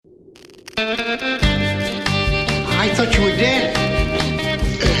I thought you were dead.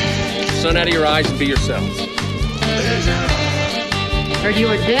 Sun out of your eyes and be yourselves. Heard you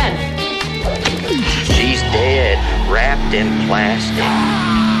were dead. She's dead, wrapped in plastic.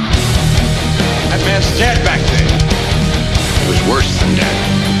 That man's dead back there. It was worse than dead.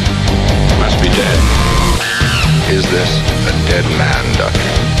 Must be dead. Is this a dead man,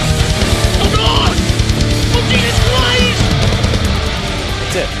 Doctor? Oh God! Oh Jesus Christ!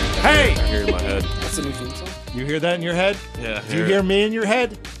 That's it. Hey! I hear it in my head. That's a new theme song. You hear that in your head? Yeah. Do you hear me in your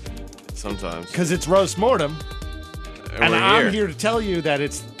head? Sometimes. Because it's Roast Mortem, and we're I'm here to tell you that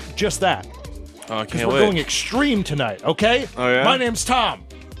it's just that. Oh, I Because can't we're wait. going extreme tonight, okay? Oh, yeah? My name's Tom.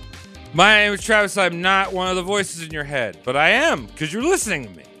 My name is Travis. I'm not one of the voices in your head, but I am because you're listening to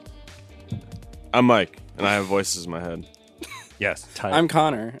me. I'm Mike, and I have voices in my head. Yes. Tight. I'm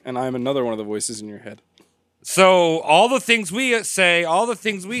Connor, and I'm another one of the voices in your head. So all the things we say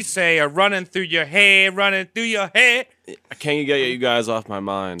are running through your head, running through your head. I can't get you guys off my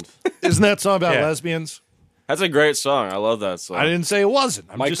mind. Isn't that song about Yeah. lesbians? That's a great song. I love that song. I didn't say it wasn't.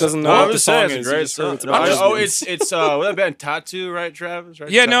 I'm Mike just, doesn't know No, what I'm the just song saying is. it's a great He just heard song. it's about lesbians. It's what that band Tattoo, right, Travis? Right?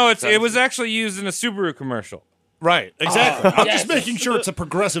 Yeah, no, it Tattoo. was actually used in a Subaru commercial. Right, exactly. I'm yes. just making sure it's a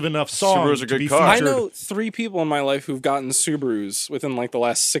progressive enough song Subaru's a to good be car. I featured. know 3 people in my life who've gotten Subarus within like the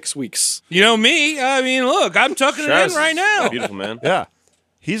last 6 weeks. You know me? I mean, look, I'm tucking Travis it in right is now. Beautiful, man. Yeah.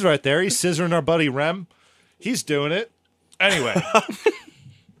 He's right there. He's scissoring our buddy Rem. He's doing it. Anyway.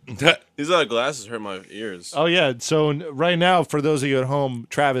 These glasses hurt my ears. Oh, yeah. So right now, for those of you at home,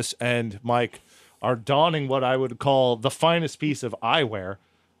 Travis and Mike are donning what I would call the finest piece of eyewear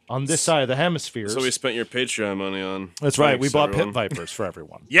on this side of the hemisphere. So we spent your Patreon money on. That's right. We Thanks, bought everyone. Pit Vipers for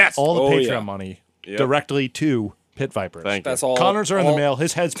everyone. Yes. All the Oh, Patreon yeah. money Yep. directly to Pit Vipers. Thank you. That's all. Connors are in the all- mail.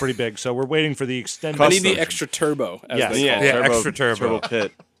 His head's pretty big, so we're waiting for the extended. I need the Custom. extra turbo. As Yes. they Yeah, call it. Yeah, extra turbo.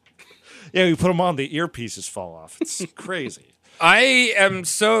 pit. Yeah, we put them on, the earpieces fall off. It's crazy. I am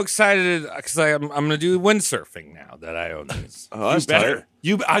so excited because I'm going to do windsurfing now that I own these. Oh, that's Better.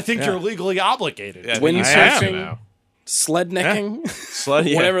 tight. I think you're legally obligated. Yeah, Windsurfing, sled necking, Sled,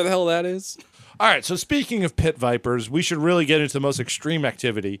 yeah. whatever the hell that is. All right, so speaking of Pit Vipers, we should really get into the most extreme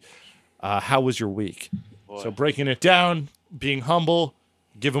activity. How was your week? So breaking it down, being humble,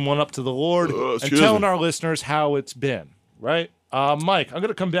 giving one up to the Lord, and excuse telling me. our listeners how it's been, right? Mike, I'm going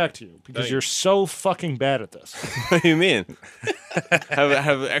to come back to you because you're so fucking bad at this. What do you mean?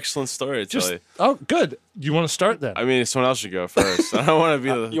 have an excellent story to tell Just you. Oh, good. You want to start then? I mean, someone else should go first. I don't want to be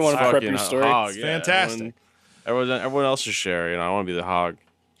the You wanna prep fucking your story? hog. It's fantastic. Everyone else should share. I want to be the hog.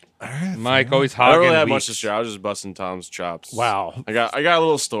 Mike always I hogging. don't really have weeks. much to share. I was just busting Tom's chops. Wow. I got a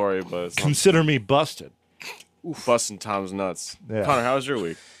little story, but it's not Consider me busted. busting Tom's nuts. Yeah. Connor, how was your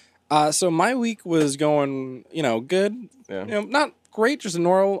week? So my week was going, good. Yeah. Not great, just a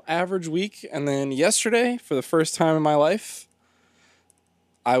normal, average week. And then yesterday, for the first time in my life,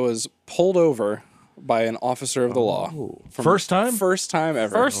 I was pulled over by an officer of the law. From- First time? First time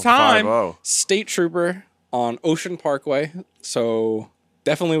ever. First time. 5-0. State trooper on Ocean Parkway. So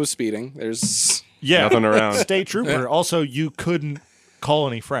definitely was speeding. There's Yeah. Nothing around. State trooper. Also, you couldn't call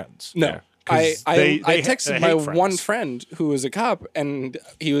any friends. no. Yeah. I 'Cause they texted hate my friends. one friend who was a cop, and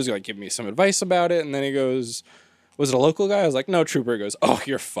he was like, give me some advice about it. And then he goes, was it a local guy? I was like, no, trooper. He goes, oh,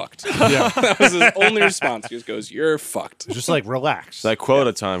 you're fucked. Yeah. That was his only response. He just goes, you're fucked. Just like relax. That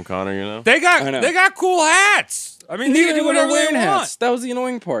quota time, Connor. You know. They got I know. they got cool hats. I mean, they can do whatever they want. That was the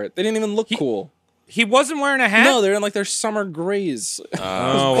annoying part. They didn't even look cool. He wasn't wearing a hat. No, they're in like their summer grays. Oh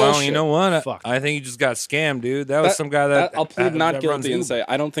well, bullshit. you know what? Fuck. I think you just got scammed, dude. That was some guy that I'll plead not that guilty and runs say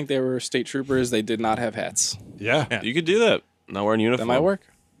I don't think they were state troopers. They did not have hats. Yeah. You could do that. Not wearing uniform. That might work.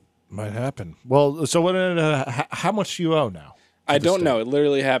 Might happen. Well, so what? How much do you owe now? I don't know. It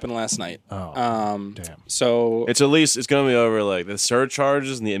literally happened last night. Oh, damn. So It's at least it's gonna be over like the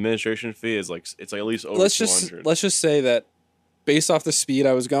surcharges and the administration fee is like it's like at least over let's 200. just say that based off the speed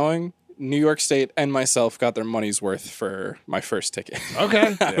I was going, New York State and myself got their money's worth for my first ticket.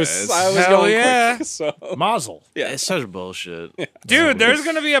 Okay. I was Hell going yeah. quick. So Mazel. yeah. It's such bullshit. Dude, there's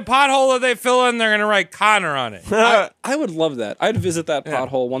gonna be a pothole that they fill in. They're gonna write Connor on it. I would love that. I'd visit that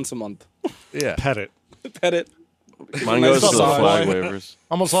pothole once a month. Yeah. Pet it. Pet it. Mine goes to the massage. flag waivers.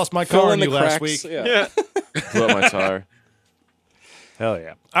 Almost lost my Fill car in on the you last cracks. week. Yeah. Blew up my tire. Hell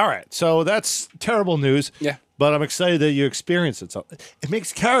yeah. All right. So that's terrible news. Yeah. But I'm excited that you experienced it. So it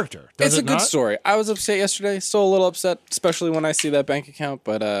makes character. Does It's it a good not? story. I was upset yesterday. Still a little upset, especially when I see that bank account.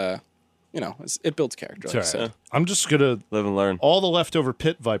 But it builds character. Like I It's all right. said. I'm just gonna Live and learn. all the leftover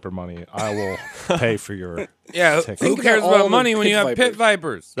Pit Viper money. I will pay for your. Yeah. Ticket. Who Think cares about all about the money when pit you have vipers. pit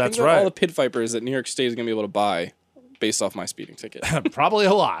vipers? That's Think about all right. the pit vipers that New York State is going to be able to buy based off my speeding ticket. Probably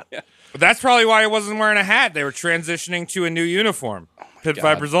a lot. That's probably why I wasn't wearing a hat. They were transitioning to a new uniform. Pit God.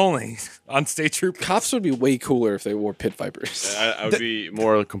 Vipers only on State Troopers. Cops would be way cooler if they wore pit vipers. I would be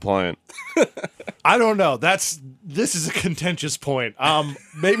more compliant. I don't know. This is a contentious point.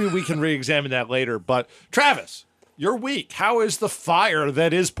 Maybe we can re-examine that later. But Travis, your week. How is the fire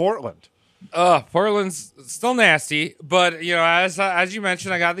that is Portland? Portland's still nasty, but you know, as you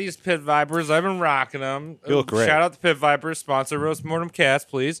mentioned, I got these Pit Vipers. I've been rocking them. You look great. Shout out to Pit Vipers, sponsor Roast Mortem Cast,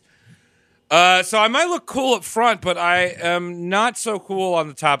 please. So I might look cool up front, but I am not so cool on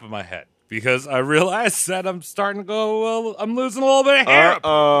the top of my head because I realize that I'm starting to go. Well, I'm losing a little bit of hair.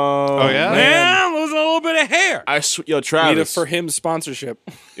 Oh yeah? Yeah, I'm losing a little bit of hair. Yo, Need a Travis. for him sponsorship.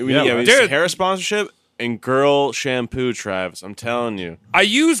 We Yeah, need right. dude. Hair sponsorship and girl shampoo, Travis. I'm telling you. I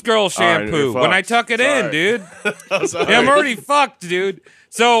use girl shampoo you're when I fucked. tuck it in, Sorry. dude. Sorry. Yeah, I'm already fucked, dude.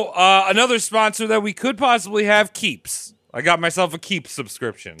 So another sponsor that we could possibly have, Keeps. I got myself a Keeps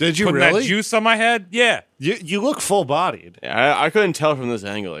subscription. Did you Putting really? that juice on my head? Yeah. You look full-bodied. Yeah, I couldn't tell from this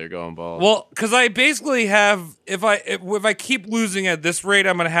angle that you're going bald. Well, because I basically have, if I keep losing at this rate,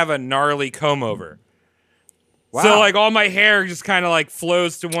 I'm gonna have a gnarly comb over. Wow. So like all my hair just kind of like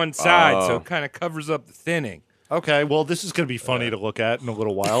flows to one side, so Oh. it kind of covers up the thinning. Okay, well, this is going to be funny to look at in a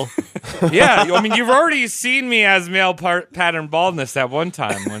little while. Yeah, I mean, you've already seen me as male pattern baldness that one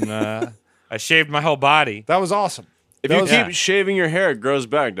time when I shaved my whole body. That was awesome. if that you was- keep shaving your hair, it grows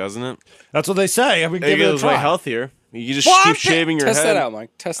back, doesn't it? That's what they say. I mean, It give it a goes way try. healthier. You just Well, keep I'm shaving your Test head. that out,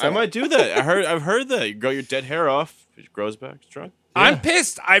 Mike. Test that I out. might do that. I've heard that. You grow your dead hair off, it grows back strong. I'm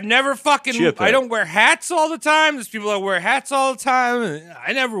pissed. I've never fucking. Chia pet. I don't wear hats all the time. There's people that wear hats all the time. And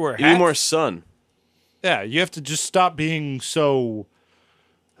I never wear You hats. need more sun. Yeah, you have to just stop being so.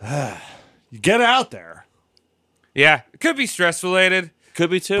 You get out there. Yeah, it could be stress related, Could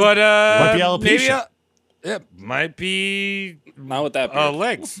be too. but Might be maybe alopecia. it might be Not with that beard.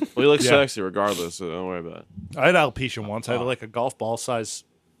 legs. well, you look Yeah. sexy regardless, so don't worry about it. I had alopecia once. I had like a golf ball size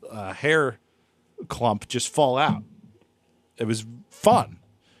hair clump just fall out. It was fun.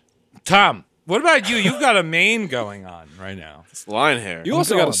 Tom, what about you? You've got a mane going on right now. It's lion hair. You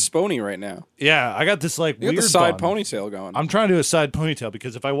also got going. a spony right now. Yeah, I got this like You got weird the side bun. ponytail going. I'm trying to do a side ponytail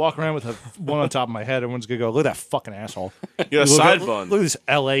because if I walk around with one on top of my head, everyone's gonna go, "Look at that fucking asshole." You got a Look side at- bun. Look at this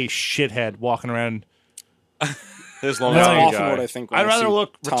LA shithead walking around. This long That's No, tiny often guy. what I think. When I'd I rather see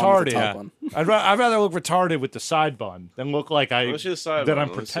look Tom with retarded. the top one. I'd rather look retarded with the side bun than look like I Let's see the side that bun.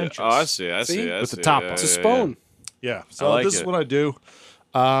 I'm Let's see. pretentious. Oh, I see. I See? see. I With the see. top Yeah, bun. It's a yeah, spone. Yeah, so like this is it. what I do.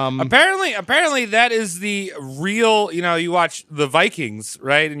 Apparently that is the real. You know, you watch the Vikings,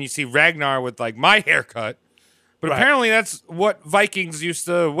 right, and you see Ragnar with like my haircut, but Right. apparently that's what Vikings used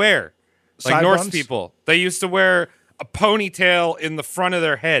to wear, like Side Norse buns? people. They used to wear a ponytail in the front of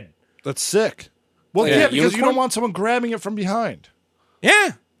their head. That's sick. Well, Yeah, yeah, because you unicorn? don't want someone grabbing it from behind.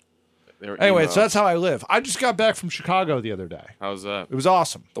 Yeah. They were Anyway, emo. so that's how I live. I just got back from Chicago the other day. How's that? It was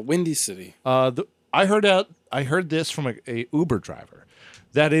awesome. The Windy City. I heard this from a Uber driver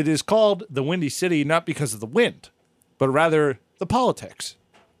that it is called the Windy City not because of the wind, but rather the politics.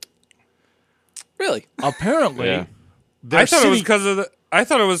 Really? Apparently, Yeah. their I thought it was city- because of the. I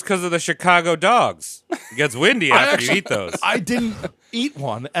thought it was because of the Chicago dogs. It gets windy after you eat those. I didn't eat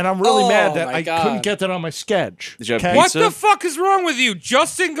one, and I'm really Oh, mad that my I God. couldn't get that on my sketch. Did you have Okay? What pizza? the fuck is wrong with you?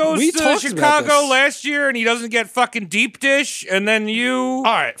 Justin goes We to talked about Chicago this. last year and he doesn't get fucking deep dish, and then you All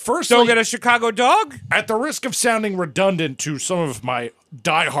right, first, don't get a Chicago dog? at the risk of sounding redundant to some of my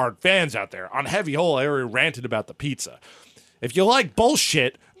diehard fans out there, on Heavy Hole, I already ranted about the pizza. If you like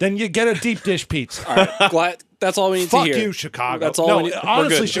bullshit, then you get a deep dish pizza. All right. Glad that's all we need Fuck to hear. you, Chicago. That's all No, we need.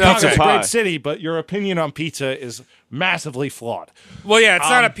 honestly, We're good. Chicago's Okay. a Pie. great city, but your opinion on pizza is massively flawed. Well, yeah, it's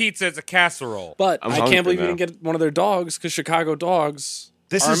not a pizza, it's a casserole. But I'm I hungry can't believe now. you didn't get one of their dogs because Chicago dogs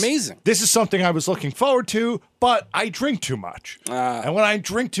are amazing. This is something I was looking forward to, but I drink too much. And when I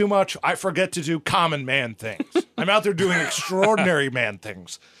drink too much, I forget to do common man things. I'm out there doing extraordinary man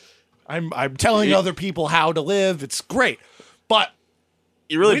things. I'm telling other people how to live. It's great. But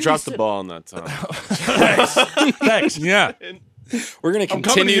You really Windy dropped the City- ball on that time. thanks. Yeah. We're gonna I'm coming to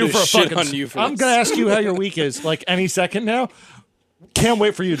continue you to for a shit fucking. on you for I'm this. gonna ask you how your week is, like any second now. Can't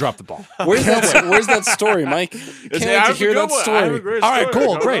wait for you to drop the ball. Where's that story, Mike? Can't wait to hear that story. All right,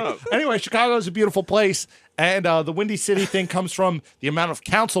 cool, great. Anyway, Chicago is a beautiful place, and the Windy City thing comes from the amount of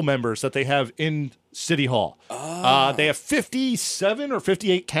council members that they have in City Hall. They have 57 or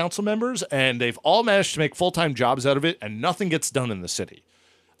 58 council members, and they've all managed to make full-time jobs out of it, and nothing gets done in the city.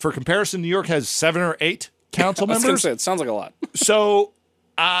 For comparison, New York has 7 or 8 council I was gonna members. say, it sounds like a lot. So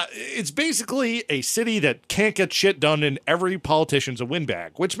it's basically a city that can't get shit done, and every politician's a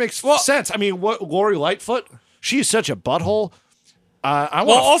windbag, which makes sense. I mean, what Lori Lightfoot? She's such a butthole. I Well,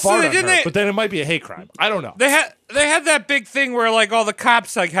 want to also, fart on didn't her, they- but then it might be a hate crime. I don't know. They had that big thing where like all the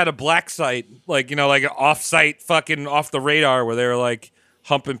cops like had a black site, like like an off-site fucking off the radar where they were like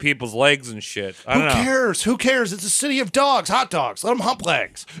humping people's legs and shit. I don't Who know. cares? Who cares? It's a city of dogs, hot dogs. Let them hump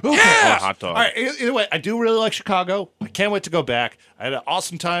legs. Who Yeah! cares? Oh, hot dog. All right. Either way, I do really like Chicago. I can't wait to go back. I had an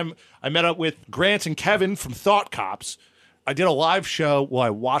awesome time. I met up with Grant and Kevin from Thought Cops. I did a live show. Well,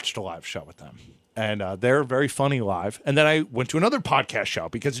 I watched a live show with them. And they're very funny live. And then I went to another podcast show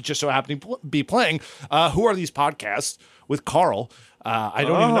because it just so happened to be playing Who Are These Podcasts with Carl. I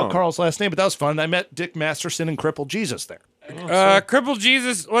don't even know Carl's last name, but that was fun. I met Dick Masterson and Crippled Jesus there. Crippled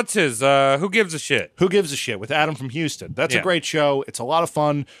Jesus, what's his? Who gives a shit? Who Gives a Shit with Adam from Houston. That's a Yeah. great show. It's a lot of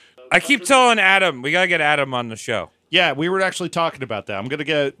fun. I keep telling Adam, we gotta get Adam on the show. Yeah, we were actually talking about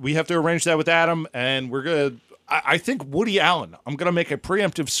that. We have to arrange that with Adam, and I think Woody Allen, I'm going to make a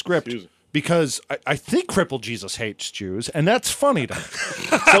preemptive script because I think Crippled Jesus hates Jews, and that's funny to me.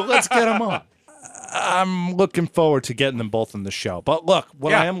 So let's get him on. I'm looking forward to getting them both in the show. But look,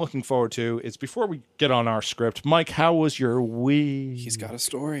 what I am looking forward to is before we get on our script, Mike, how was your week? He's got a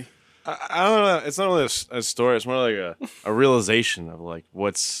story. I don't know. It's not really a story. It's more like a realization of like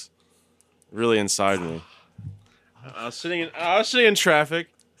what's really inside me. I was sitting in traffic,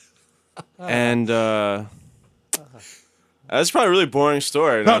 and that's probably a really boring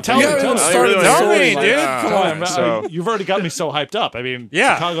story. No, tell me. Tell me, dude. Come on, So you've already got me so hyped up. I mean,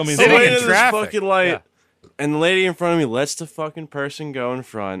 Yeah. Chicago means Sitting I'm in waiting at this traffic. fucking light, and the lady in front of me lets the fucking person go in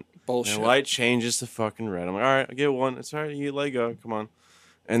front. Bullshit. And the light changes to fucking red. I'm like, all right, I get one. It's all right. You let go. Come on.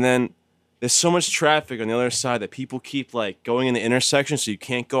 And then there's so much traffic on the other side that people keep like going in the intersection, so you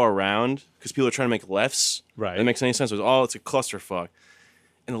can't go around because people are trying to make lefts. Right. That makes any sense. It's a clusterfuck,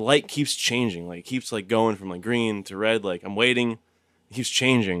 and the light keeps changing. Like it keeps like going from like green to red. Like I'm waiting, it keeps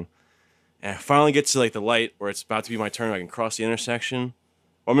changing, and I finally get to like the light where it's about to be my turn. I can cross the intersection.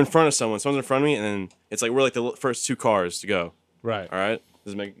 Or I'm in front of someone's in front of me, and then it's like we're like the first two cars to go. right. All right,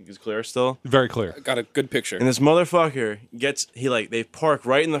 does it make it clear still? Very clear. Got a good picture. And this motherfucker they park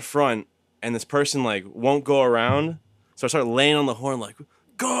right in the front, and this person like won't go around. So I start laying on the horn like,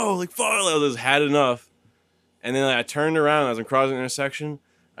 go, like follow. I just had enough. And then like, I turned around as I'm crossing the intersection.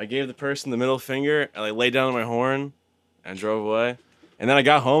 I gave the person the middle finger. I like laid down on my horn and drove away. And then I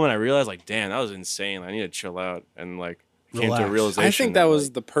got home and I realized like, damn, that was insane. I need to chill out and like came to a Relax. realization. I think that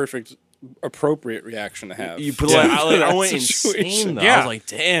was the perfect, appropriate reaction to have. You put like, I That went situation. insane though. Yeah. I was like,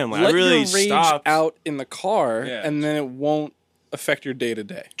 damn, like, Let I really your rage stopped. out in the car, Yeah. and then it won't affect your day to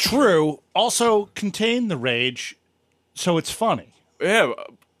day. True. Also, contain the rage so it's funny. Yeah,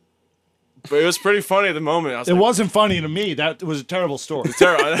 but it was pretty funny at the moment. I was It like, wasn't funny to me. That was a terrible story.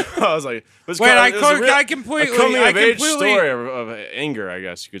 terrible. I was like, it was Wait, kind of- I it was a co- real- I completely- a coming I of age completely- story of anger, I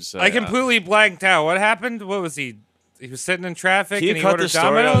guess you could say. I completely blanked out. What happened? What was he? He was sitting in traffic Can you and he cut ordered the story?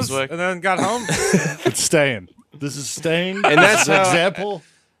 I was Domino's like- and then got home. It's staying. This is staying. And that's This is an how- example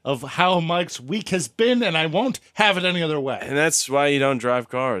of how Mike's week has been, and I won't have it any other way. and that's why you don't drive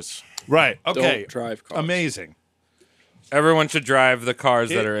cars. Right. Okay. Don't drive cars. Amazing. Everyone should drive the cars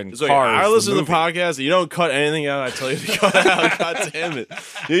that are in It's like, cars. I listen to the movie. podcast. You don't cut anything out. I tell you to cut out. God damn it!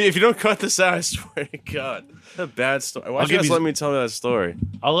 If you don't cut this out, I swear to God, that's a bad story. Why I'll don't you give guys you- let me tell that story?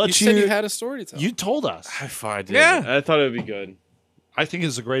 I'll let You said you had a story to tell. You told us. I did. Yeah. I thought it would be good. I think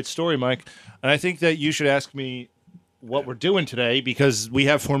it's a great story, Mike, and I think that you should ask me what we're doing today because we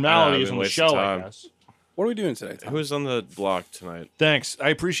have formalities been on the wasting show. time. I guess. What are we doing today, Tom? Who's on the block tonight? Thanks. I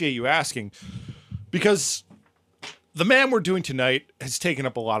appreciate you asking because the man we're doing tonight has taken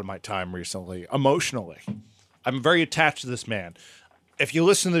up a lot of my time recently, emotionally. I'm very attached to this man. If you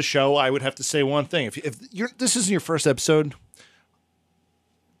listen to the show, I would have to say one thing. If this isn't your first episode,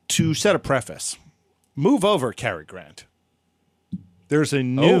 to set a preface, move over, Cary Grant. There's a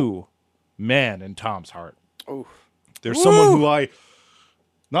new man in Tom's heart. Oh, There's someone who I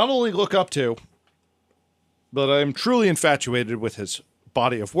not only look up to, but I am truly infatuated with his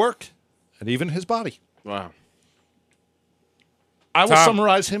body of work and even his body. Wow. I will Tom.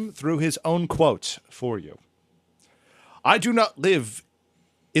 summarize him through his own quotes for you. I do not live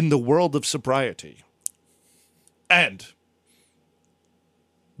in the world of sobriety. And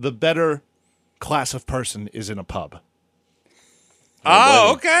the better class of person is in a pub.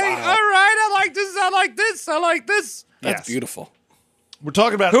 Oh, okay. All right. I like this. I like this. I like this. that's Yes. beautiful. We're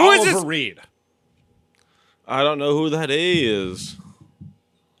talking about Who is Oliver this? Reed. I don't know who that is.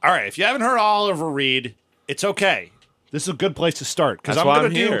 All right, if you haven't heard Oliver Reed, it's okay. This is a good place to start because That's I'm why going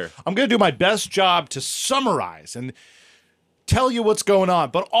I'm to do. here. I'm going to do my best job to summarize and tell you what's going on.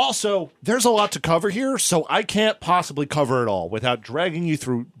 But also, there's a lot to cover here, so I can't possibly cover it all without dragging you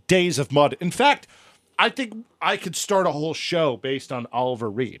through days of mud. In fact, I think I could start a whole show based on Oliver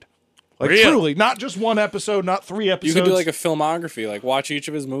Reed. Like Really? truly, not just one episode, not 3 episodes. You could do like a filmography, like watch each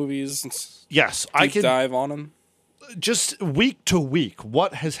of his movies, and yes, deep I could dive on him. just week to week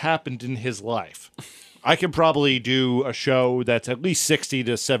what has happened in his life. I could probably do a show that's at least 60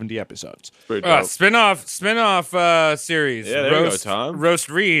 to 70 episodes. Pretty dope. Spin-off series. Yeah, there you go, Tom. Roast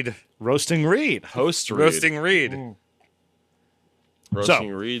Reed. Roasting Reed. Host Reed. Roasting Reed. Roasting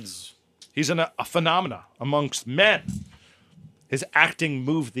So- Reed's. He's a phenomena amongst men. His acting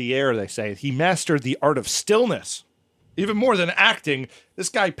moved the air, they say. He mastered the art of stillness. Even more than acting, this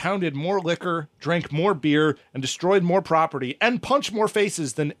guy pounded more liquor, drank more beer, and destroyed more property, and punched more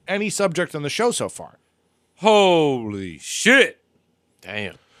faces than any subject on the show so far. Holy shit.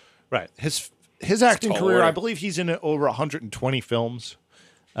 Damn. Right. His acting tall career, order. I believe he's in over 120 films.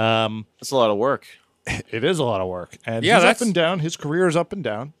 That's a lot of work. It is a lot of work. And Yeah, he's up that's- and down. His career is up and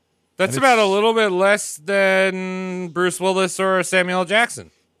down. That's about a little bit less than Bruce Willis or Samuel L.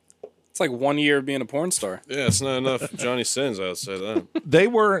 Jackson. It's like 1 year of being a porn star. Yeah, it's not enough Johnny Sins, I would say that. They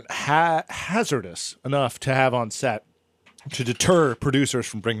weren't hazardous enough to have on set to deter producers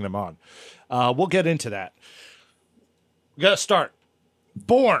from bringing them on. We'll get into that. We got to start.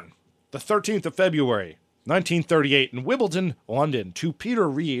 Born the 13th of February, 1938, in Wimbledon, London, to Peter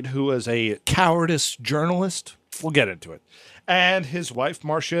Reed, who was a cowardice journalist. We'll get into it. And his wife,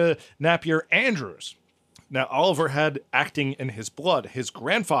 Marcia Napier Andrews. Now, Oliver had acting in his blood. His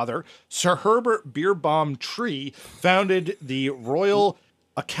grandfather, Sir Herbert Beerbohm Tree, founded the Royal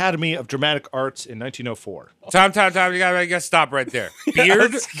Academy of Dramatic Arts in 1904. Tom, you gotta stop right there.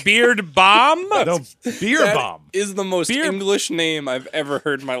 Beard Bomb? No, That Beerbohm. is the most Beer- English name I've ever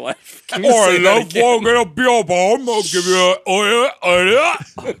heard in my life. Can you Oh, I say that love again? walking a beer bomb. I'll give you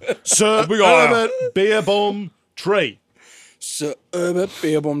a Sir We got- Herbert Beerbohm Tree. Sir Herbert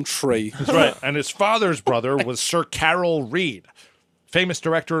Beerbohm Tree. That's right. And his father's brother was Sir Carroll Reed, famous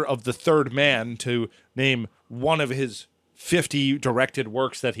director of The Third Man, to name one of his 50 directed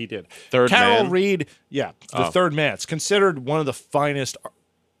works that he did. Third Carroll Man? Reed, yeah, The Third Man. It's considered one of the finest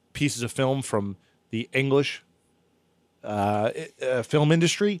pieces of film from the English film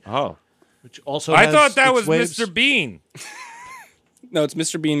industry, Oh. which also I has thought that its was waves. Mr. Bean. No, it's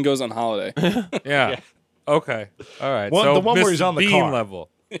Mr. Bean Goes on Holiday. Yeah. Okay. All right. One- so the one where Mr. he's on the Bean car. level.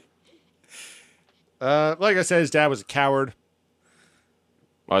 Like I said, his dad was a coward.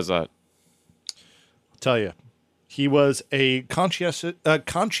 Why's that? I'll tell you. He was a conscientious,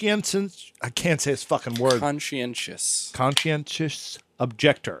 I can't say his fucking word, Conscientious. conscientious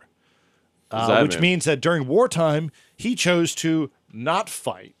objector. What does that Which mean? means that during wartime, he chose to not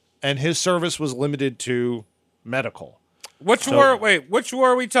fight, and his service was limited to medical. Which war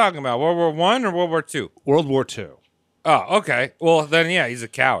are we talking about? World War I or World War II? World War II. Oh, okay. Well, then, yeah, he's a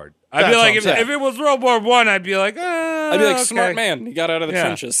coward. I'd That's be like, what I'm saying. if it was World War I, I'd be like, I'd be like, okay. smart man. He got out of the Yeah.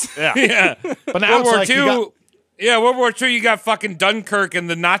 trenches. Yeah. Yeah. But now World it's War like you II. got- Yeah, World War II, you got fucking Dunkirk and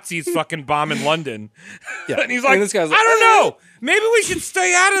the Nazis fucking bombing London. Yeah. And he's like, this guy's like, I don't know. Maybe we should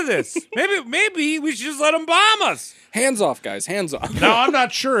stay out of this. Maybe we should just let them bomb us. Hands off, guys. Hands off. Now, I'm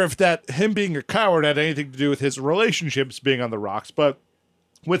not sure if that him being a coward had anything to do with his relationships being on the rocks, but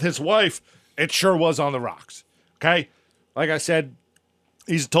with his wife, it sure was on the rocks. Okay? Like I said,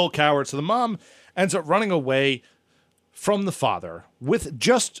 he's a total coward. So the mom ends up running away from the father with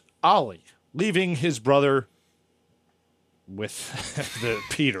just Ollie, leaving his brother with the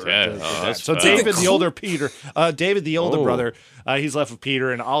Peter. Yeah, the oh, dad. that's So bad. David, the older Peter, David, the older Oh. brother, he's left with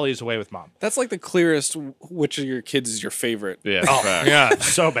Peter, and Ollie's away with mom. That's like the clearest which of your kids is your favorite. Yeah. fact. Yeah.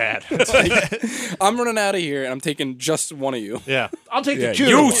 So bad. I'm running out of here and I'm taking just one of you. Yeah. I'll take Yeah, the two.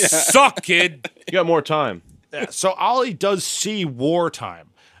 you suck, kid. You got more time. Yeah, so Ollie does see wartime.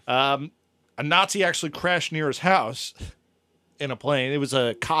 A Nazi actually crashed near his house in a plane. It was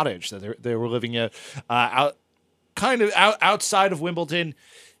a cottage that they were living in, outside of Wimbledon,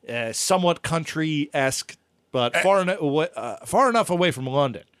 somewhat country-esque, but far enough away from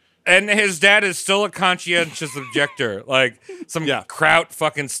London. And his dad is still a conscientious objector. Like, some kraut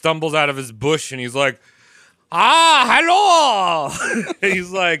fucking stumbles out of his bush and he's like, hello. And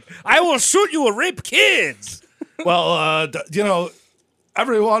he's like, I will shoot you and rape kids. Well,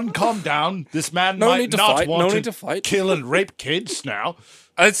 everyone calm down. This man No might need to not fight. want No to need to fight. kill and rape kids now.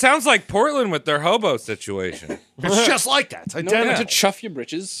 It sounds like Portland with their hobo situation. It's just like that. It's No need identical. to chuff your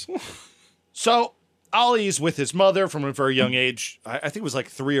britches. So Ollie's with his mother from a very young age. I think it was like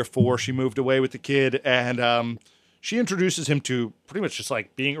 3 or 4. She moved away with the kid, and she introduces him to pretty much just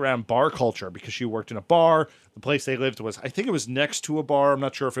like being around bar culture because she worked in a bar. The place they lived was, I think it was next to a bar. I'm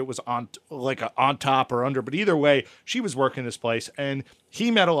not sure if it was on top or under, but either way, she was working this place, and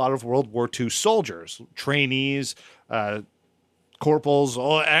he met a lot of World War II soldiers, trainees, corporals,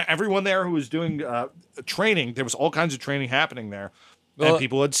 everyone there who was doing training. There was all kinds of training happening there, and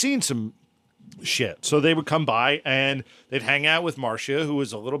people had seen some shit. So they would come by and they'd hang out with Marcia, who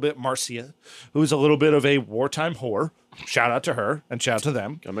was a little bit of a wartime whore. Shout out to her and shout out to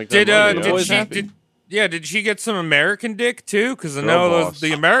them. Did she get some American dick too? Because I know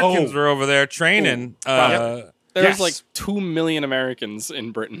the Americans were over there training. There's like 2 million Americans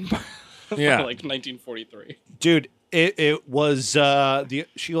in Britain by like 1943. Dude, it was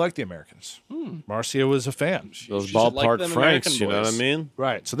she liked the Americans. Marcia was a fan. Those should like ballpark them Franks, American you know what I boys. mean?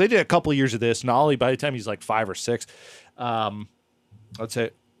 Right. So they did a couple of years of this, and Ollie, by the time he's like 5 or 6, let's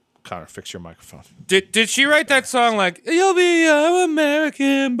say, Connor, fix your microphone. Did she write that song like "You'll be an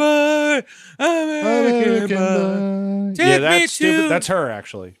American boy, American boy"? Take Yeah, me that's stupid. to- That's her,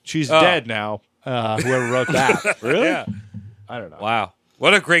 actually. She's dead now. Whoever wrote that. Really? Yeah. I don't know. Wow,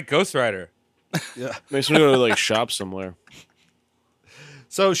 what a great ghostwriter. Makes me go to like shop somewhere.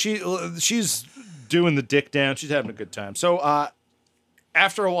 So she's doing the dick down. She's having a good time. So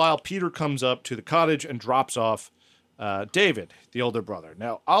after a while, Peter comes up to the cottage and drops off David, the older brother.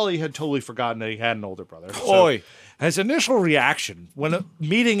 Now, Ollie had totally forgotten that he had an older brother. So Oi. his initial reaction when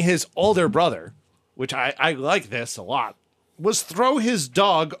meeting his older brother, which I like this a lot, was throw his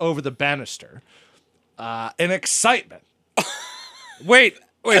dog over the banister in excitement. Wait,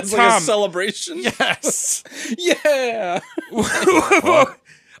 It's Tom. like a celebration. Yes. Yeah.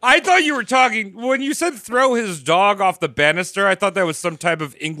 I thought you were talking when you said throw his dog off the banister. I thought that was some type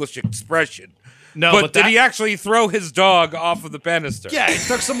of English expression. No, but but did that- he actually throw his dog off of the banister? Yeah, he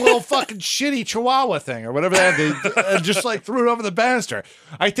took some little fucking shitty Chihuahua thing or whatever that is, and just like threw it over the banister.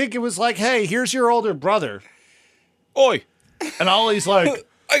 I think it was like, hey, here's your older brother. Oi. And Ollie's like,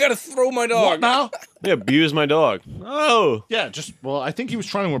 I gotta throw my dog. what now? They abused my dog. Oh. Yeah, I think he was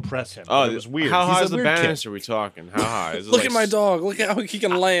trying to impress him. Oh, It was weird. How He's high a is the weird kid. banister we talking? How high? Is it Look like at my dog. Look at how he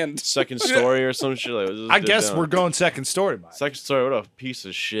can land. second story or some shit? Like, what is this I dude guess doing? we're going second story, Mike. Second story. What a piece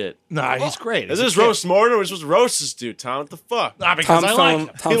of shit. Nah, he's great. Is He's a this kid. roast mortem? We're supposed to roast this dude, Tom. What the fuck? Nah, because I like him.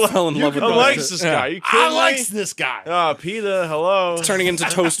 Tom fell in love with I the likes this guy. You kidding I me? likes this guy. Ah, Peter, hello. Turning into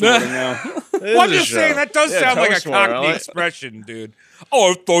toast mortem now. It Well, I'm is a just show. saying that does Yeah, sound like a toast mortem. I Cockney like- expression, dude.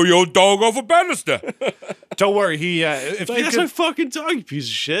 Oh, throw your dog off a banister. Don't worry. He if you That's my could, fucking dog, you piece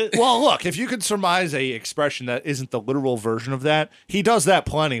of shit. well, look, if you could surmise a expression that isn't the literal version of that, he does that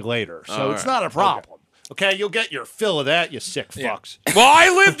plenty later. So All it's right. not a problem. Okay, you'll get your fill of that, you sick fucks. Well, I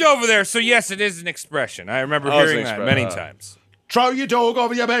lived over there, so yes, it is an expression. I remember Oh, it's hearing an that many expression. times. Throw your dog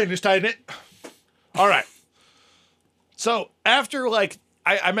over your banister, ain't it? All right. So after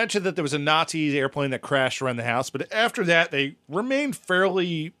I mentioned that there was a Nazi airplane that crashed around the house, but after that they remained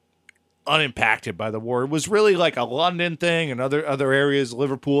fairly unimpacted by the war. It was really like a London thing and other areas,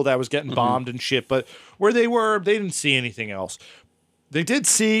 Liverpool, that was getting bombed and shit. But where they were, they didn't see anything else. They did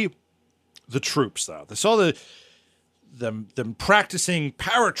see the troops though. They saw them practicing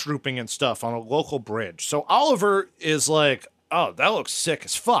paratrooping and stuff on a local bridge. So Oliver is like, oh, that looks sick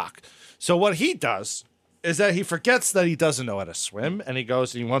as fuck. So what he does is that he forgets that he doesn't know how to swim, and he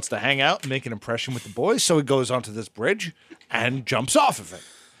goes and he wants to hang out and make an impression with the boys. So he goes onto this bridge and jumps off of it.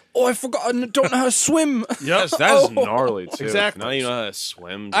 Oh, I forgot. I don't know how to swim. That's gnarly too. Exactly. Not even know how to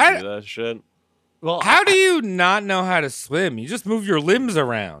swim to I- do that shit. Well, How do you not know how to swim? You just move your limbs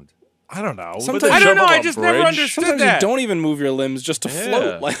around. I don't know. Sometimes- But I they don't jump know. up I on just never bridge. understood Sometimes that. you don't even move your limbs just to Yeah.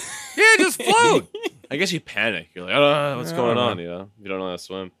 float. Like Yeah, just float. I guess you panic. You're like, I don't know what's going on. You know, you don't know how to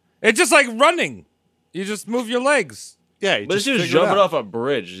swim. It's just like running. You just move your legs. Yeah, he But this just dude's figured it jumping out. off a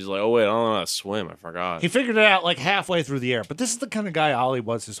bridge. He's like, oh wait, I don't know how to swim. I forgot. He figured it out like halfway through the air. But this is the kind of guy Ollie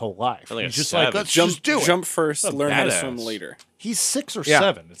was his whole life. Like a He's just savage. like, let's jump, just do it. jump first, What a learn how to badass. swim later. He's 6 or Yeah.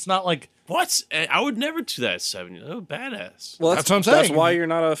 7. It's not like What? I would never do that at 7. You're a badass. Well, That's what I'm That's saying. why you're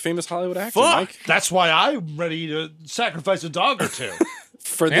not a famous Hollywood actor, Fuck. Mike. that's why I'm ready to sacrifice a dog or two.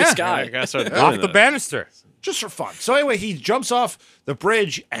 For Yeah. this I guy. gotta start Off doing the that. banister. Just for fun. So anyway, he jumps off the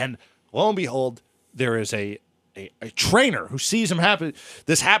bridge, and lo and behold, there is a trainer who sees him happening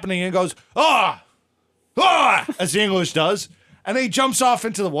and goes, ah, as the English does, and he jumps off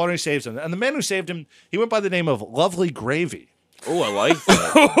into the water and saves him. And the man who saved him, he went by the name of Lovely Gravy. Oh, I like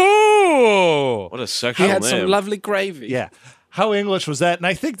that. Oh, What a sexual He had name. some lovely gravy. Yeah. How English was that? And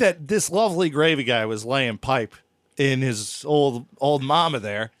I think that this Lovely Gravy guy was laying pipe in his old mama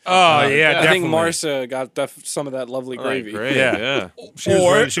there. oh yeah, I think definitely. Marcia got some of that lovely Oh, gravy. great. Yeah. Yeah. She was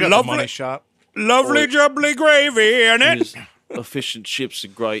Or ready. She got the Lovely- money shot. Lovely jubbly gravy in it. Just efficient chips are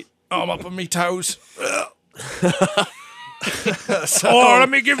great. I'm up on me toes. Oh, let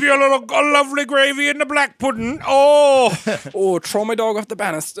me give you a lovely gravy in the black pudding. Oh, Oh, throw my dog off the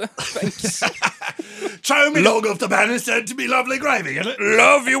banister. Thanks. Throw me dog off the banister to be lovely gravy, isn't it?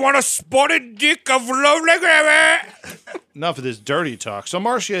 love, you want a spotted dick of lovely gravy? Enough of this dirty talk. So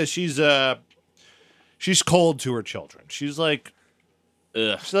Marcia, she's cold to her children. She's like,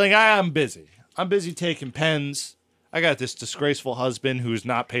 I'm busy. I'm busy taking pens. I got this disgraceful husband who's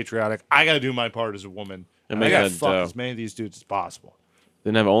not patriotic. I got to do my part as a woman. And I make got to that fuck dough. as many of these dudes as possible.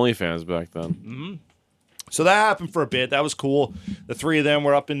 Didn't have OnlyFans back then. So that happened for a bit. That was cool. The three of them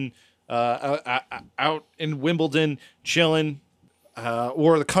were up in out in Wimbledon, chilling,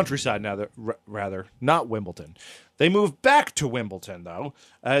 or the countryside now. Rather, not Wimbledon. They moved back to Wimbledon though,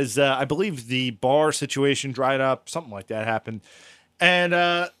 as I believe the bar situation dried up. Something like that happened, and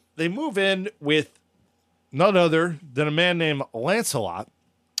they move in with none other than a man named Lancelot,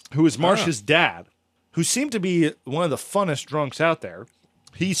 who is Marcia's dad, who seemed to be one of the funnest drunks out there.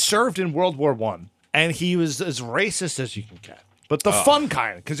 He served in World War I, and he was as racist as you can get. But the fun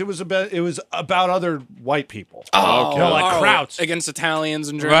kind, because it was about other white people. Oh, like Krauts. against Italians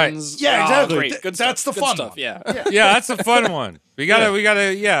and Right. Germans. Yeah, Oh, exactly. great. Good That's stuff. the Good fun stuff. one. Yeah. Yeah, that's a fun one. We can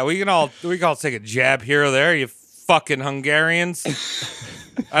all take a jab here or there. You fucking Hungarians.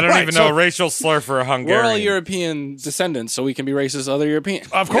 I don't Right, even know so- a racial slur for a Hungarian. We're all European descendants, so we can be racist to other Europeans.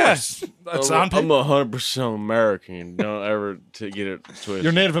 Of course. That's on I'm paper. 100% American. Don't ever get it twisted.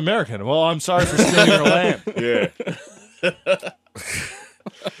 You're Native American. Well, I'm sorry for stealing your land. Yeah.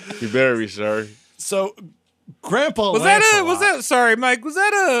 You better be sorry. So, Grandpa Was Lancelot, that sorry, Mike? Was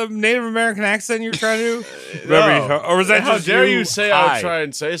that a Native American accent you were trying to do? No. Or was that How just dare you say I Hi. would try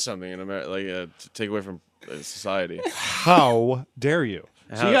and say something in America, to take away from society? How dare you?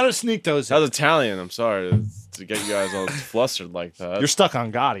 So you got to sneak those That in. was Italian. I'm sorry to get you guys all flustered like that. You're stuck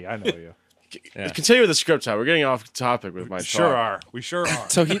on Gotti. I know you. Continue with the script time. We're getting off topic with my Sure talk. are. We sure are.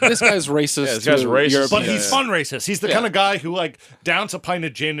 So this guy's racist. Yeah, this guy's to racist. Europeans. But Yeah, he's yeah. fun racist. He's the kind of guy who downs a pint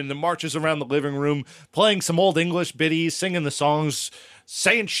of gin and then marches around the living room playing some old English biddies, singing the songs,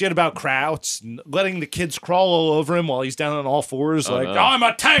 saying shit about Krauts, and letting the kids crawl all over him while he's down on all fours, no. I'm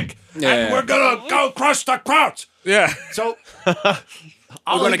a tank, and Yeah. we're gonna go crush the Krauts. Yeah. So We're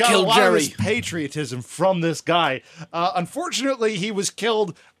gonna got kill a lot of Jerry. this patriotism from this guy. Unfortunately, he was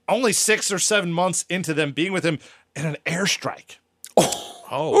killed only 6 or 7 months into them being with him in an airstrike.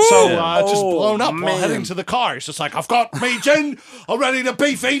 Oh, So just Oh, blown up while man. heading to the car. He's just like, I've got me gin, I'm ready to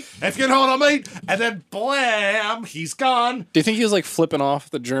beef eat, if you know what I mean. And then blam, he's gone. Do you think he was like flipping off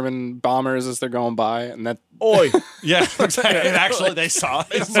the German bombers as they're going by, and that Oi. Yeah, exactly. And actually, they saw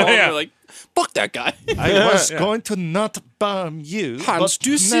it. so Yeah. they're like, fuck that guy. I was going to not bomb you. Hans, but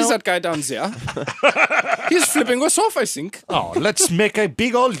do you see now- that guy down there? He's flipping us off, I think. Oh, let's make a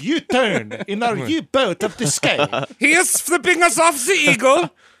big old U-turn in our U-boat of the sky. he is flipping us off the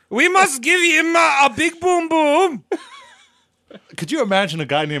eagle. We must give him a big boom boom. Could you imagine a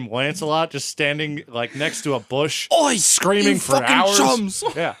guy named Lancelot just standing next to a bush, Oi, screaming you for fucking hours? chums.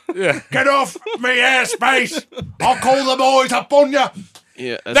 Yeah. Get off me airspace! I'll call the boys up on you.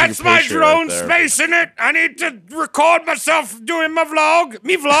 Yeah, That's my drone space in it. I need to record myself doing my vlog.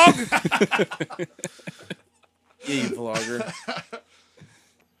 Me vlog. Yeah, you vlogger.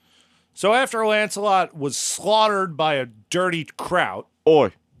 So after Lancelot was slaughtered by a dirty Kraut,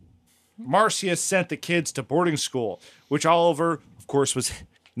 Oi. Marcia sent the kids to boarding school, which Oliver, of course, was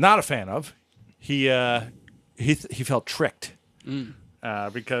not a fan of. He felt tricked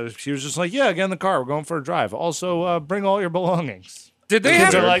because she was just like, "Yeah, get in the car. We're going for a drive. Also, bring all your belongings." Did they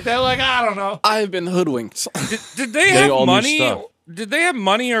Kids have are like, I don't know. I've been hoodwinked. Did they have all knew money? stuff. Did they have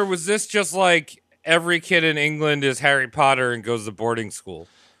money, or was this just like every kid in England is Harry Potter and goes to boarding school?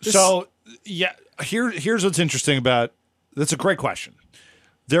 So yeah, here's what's interesting about. That's a great question.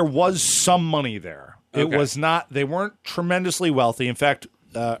 There was some money there. It Okay. was not. They weren't tremendously wealthy. In fact,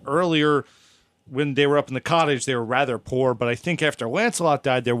 earlier when they were up in the cottage, they were rather poor. But I think after Lancelot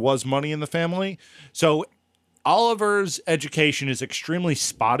died, there was money in the family. So Oliver's education is extremely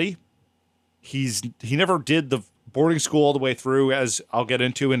spotty. He never did the boarding school all the way through, as I'll get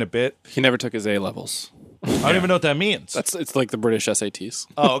into in a bit. He never took his A levels. I don't even know what that means. It's like the British SATs.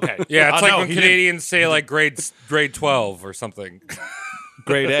 Oh, okay. Yeah, it's like no, when he didn't. Canadians say like grade 12 or something.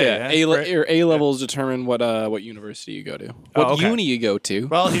 Grade A. Yeah, A levels determine what university you go to, what okay. uni you go to.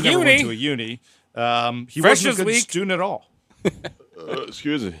 Well, he never went Uni. to a uni. He Fresh wasn't a as good leak. student at all.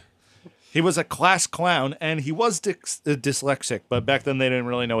 Excuse me. He was a class clown, and he was dyslexic, but back then they didn't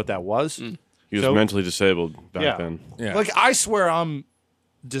really know what that was. He was So- mentally disabled back Yeah. then. Yeah. Like, I swear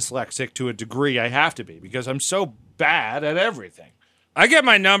dyslexic to a degree. I have to be because I'm so bad at everything. I get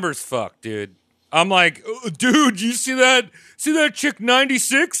my numbers fucked, dude. I'm like, "Oh, dude, you see that chick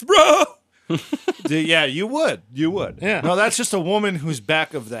 96, bro? Yeah, you would. You would. Yeah. No, that's just a woman whose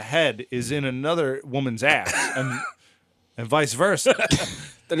back of the head is in another woman's ass, and vice versa.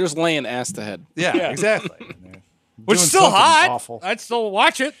 They're just laying ass to head. Yeah, exactly. Which Doing is still something hot. awful. I'd still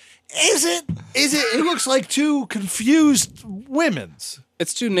watch it. Is it? It looks like two confused women's.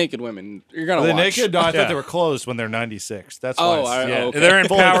 It's two naked women. You're gonna Are they watch. naked? No, I Yeah. thought they were closed when they're 96. That's Oh, why. I- okay. They're in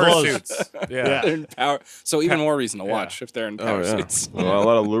Fully power clothed. suits. Yeah. They're in power. So even more reason to watch if they're in power Oh yeah, suits. well, a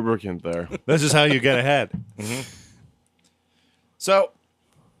lot of lubricant there. This is how you get ahead. So,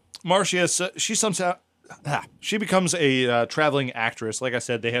 Marcia, she becomes a traveling actress. Like I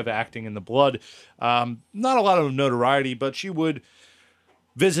said, they have acting in the blood. Not a lot of notoriety, but she would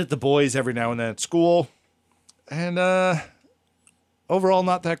visit the boys every now and then at school. And overall,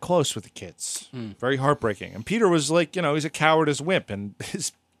 not that close with the kids. Very heartbreaking. And Peter was like, he's a coward as wimp, and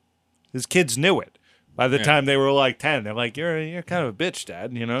his kids knew it. By the time they were like 10, they're like, you're kind of a bitch,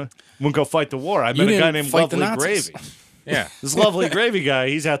 Dad, Wouldn't go fight the war. I met a guy didn't named fight the Lovely Nazis. Gravy. Yeah. This Lovely Gravy guy,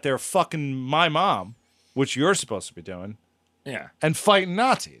 he's out there fucking my mom, which you're supposed to be doing, Yeah. and fighting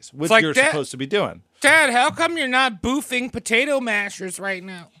Nazis, which like you're that- supposed to be doing. Dad, how come you're not boofing potato mashers right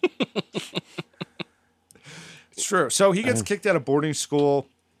now? It's true. So he gets kicked out of boarding school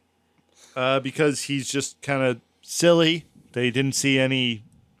because he's just kind of silly. They didn't see any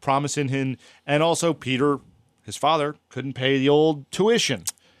promise in him. And also, Peter, his father, couldn't pay the old tuition.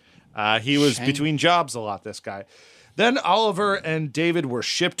 He was between jobs a lot, this guy. Then Oliver and David were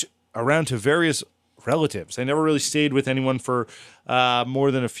shipped around to various relatives. They never really stayed with anyone for more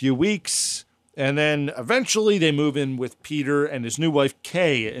than a few weeks. And then eventually they move in with Peter and his new wife,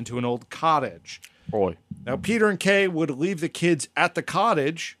 Kay, into an old cottage. Boy, Now, Peter and Kay would leave the kids at the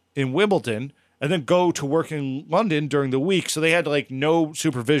cottage in Wimbledon and then go to work in London during the week. So they had no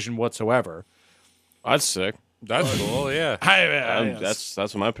supervision whatsoever. that's sick. That's cool, yeah. That's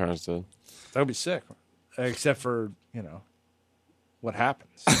what my parents did. That would be sick. Except for, what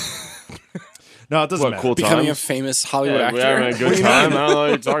happens. No, it doesn't What matter. cool Becoming a times? famous Hollywood Yeah, actor. we're having a good time. I don't know what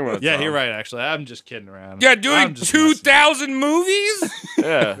you're talking about. Yeah, Tom. you're right, actually. I'm just kidding around. Yeah, I'm doing just 2,000 movies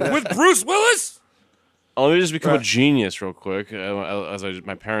Yeah. with Bruce Willis? Oh, let me just become a Right. genius real quick as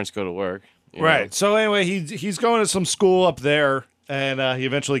my parents go to work. you Right. know. So anyway, he's going to some school up there, and he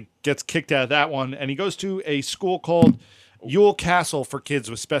eventually gets kicked out of that one, and he goes to a school called Ewell Castle for kids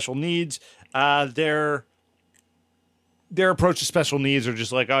with special needs. Their approach to special needs are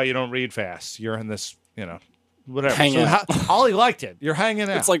just like, oh, you don't read fast. You're in this, whatever. Hang out. Ollie liked it. You're hanging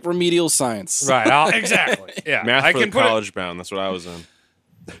out. It's like remedial science. Right, exactly. Yeah. Math I for can the put college bound. That's what I was in.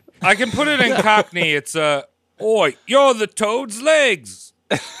 I can put it in Cockney. It's oi, you're the toad's legs.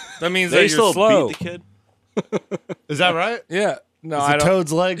 That means They that still you're slow. beat the kid. Is that right? Yeah. No, Is I the don't.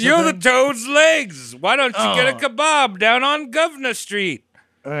 toad's legs? You're a the thing? toad's legs. Why don't you get a kebab down on Governor Street?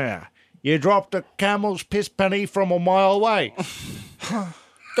 Yeah. You dropped a camel's piss penny from a mile away.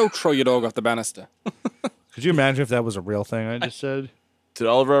 Don't throw your dog off the banister. Could you imagine if that was a real thing I just said? Did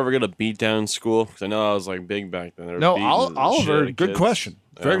Oliver ever get a beat down in school? Because I know I was big back then. They were No, beating the shit out Oliver, of good kids. question.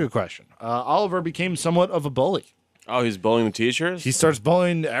 Very Yeah. good question. Oliver became somewhat of a bully. Oh, he's bullying the teachers? He starts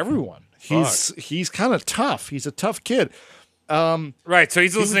bullying everyone. He's kind of tough. He's a tough kid. Right. So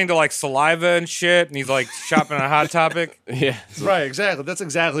he's listening to saliva and shit, and he's shopping on Hot Topic. yeah. Right, exactly. That's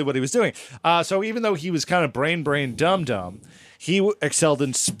exactly what he was doing. So even though he was kind of brain, dumb, he excelled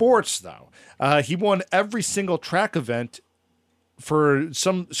in sports, though. He won every single track event for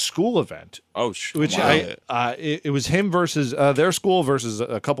some school event. Oh, shit. Which it was him versus their school versus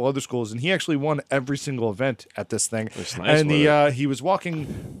a couple other schools, and he actually won every single event at this thing. That's nice And with he was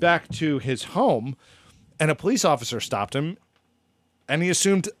walking back to his home, and a police officer stopped him, and he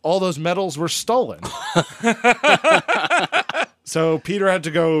assumed all those medals were stolen. So Peter had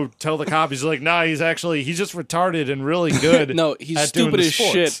to go tell the cop. He's like, "Nah, he's just retarded and really good." No, he's at doing stupid the as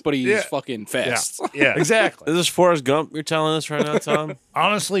sports." shit, but he's Yeah. fucking fast. Yeah, exactly. Is this Forrest Gump you're telling us right now, Tom?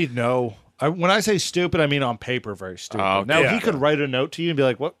 Honestly, no. When I say stupid, I mean on paper, very stupid. Oh, okay. Now, Yeah. he could write a note to you and be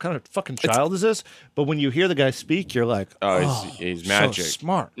like, what kind of fucking child is this? But when you hear the guy speak, you're like, He's so magic.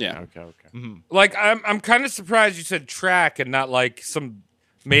 smart. Yeah. Okay. I'm kind of surprised you said track and not some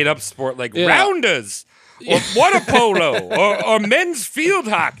made up sport like Yeah. rounders or water polo or men's field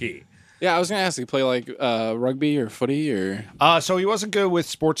hockey. Yeah, I was gonna ask, you play rugby or footy or So he wasn't good with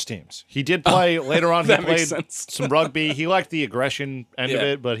sports teams. He did play later on. He that makes played sense. some rugby. He liked the aggression end of Yeah.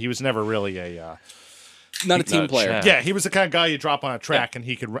 it, but he was never really Not a team Not player. Chad. Yeah, he was the kind of guy you drop on a track and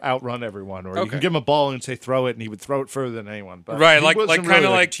he could outrun everyone, or you can give him a ball and say throw it, and he would throw it further than anyone. But Right, he like wasn't kind of really a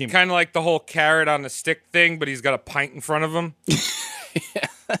like team- the whole carrot on a stick thing, but he's got a pint in front of him.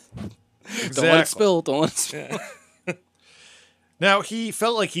 Don't let it spill. Don't let it spill. Now, he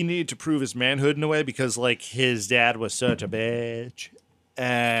felt like he needed to prove his manhood in a way because, like, his dad was such a bitch.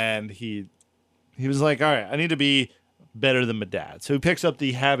 And he was like, all right, I need to be better than my dad. So he picks up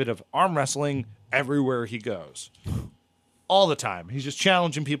the habit of arm wrestling everywhere he goes. All the time. He's just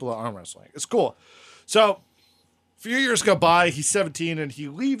challenging people to arm wrestling. It's cool. So a few years go by. He's 17, and he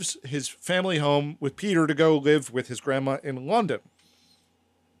leaves his family home with Peter to go live with his grandma in London.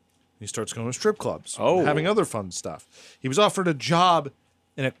 He starts going to strip clubs, having other fun stuff. He was offered a job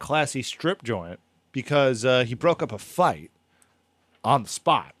in a classy strip joint because he broke up a fight on the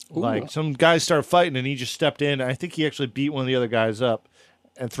spot. Like, some guys started fighting, and he just stepped in. I think he actually beat one of the other guys up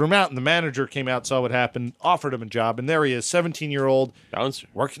and threw him out. And the manager came out, saw what happened, offered him a job, and there he is, 17-year-old, Bouncer.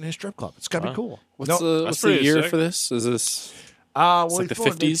 working in a strip club. It's got to be cool. What's the pretty year sick. for this? Is this Well, like the he's born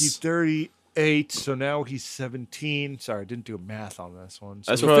in 50s? 1938, so now he's 17. Sorry, I didn't do math on this one.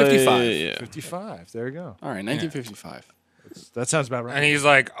 So That's So probably 55. Yeah. 55. There you go. all right? 1955. That sounds about right. And he's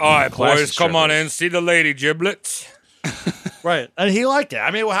like, all right, Classic boys, come on strippers. in, see the lady giblets. Right. And he liked it.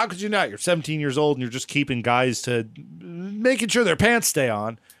 I mean, well, how could you not? You're 17 years old and you're just keeping guys to making sure their pants stay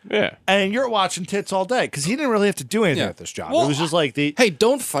on. Yeah. And you're watching tits all day because he didn't really have to do anything Yeah. at this job. Well, it was just like the. Hey,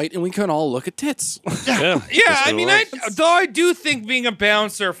 don't fight, and we can all look at tits. Yeah. Yeah, I mean, I do think being a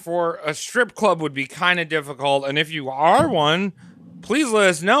bouncer for a strip club would be kind of difficult. And if you are one, please let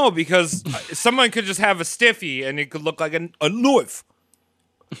us know because someone could just have a stiffy and it could look like a knife.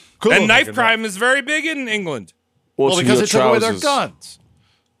 Cool. And knife crime is very big in England. Well, because they took away their trousers. guns.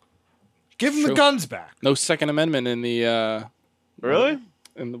 Give them the True. guns back. No Second Amendment in the Really?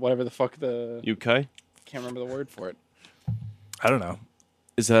 in whatever the fuck the UK? can't remember the word for it. I don't know.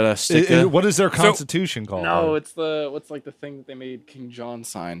 Is that a sticker? What is their constitution called? No, it's what's like the thing that they made King John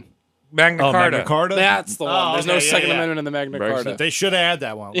sign. Magna Oh, Carta. Magna Carta? That's the one. Oh, There's okay, no yeah, Second yeah. Amendment in the Magna Brexit. Carta. They should have had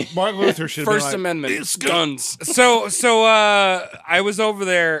that one. Martin Luther should have First been like, Amendment. Guns. So I was over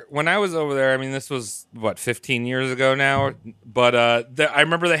there when I was over there. I mean, this was what 15 years ago now, but I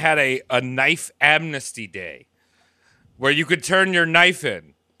remember they had a knife amnesty day where you could turn your knife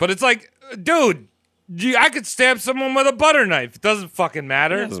in. But it's like, dude, I could stab someone with a butter knife. It doesn't fucking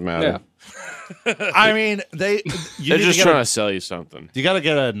matter. Doesn't matter. I mean, They're just trying to sell you something. You got to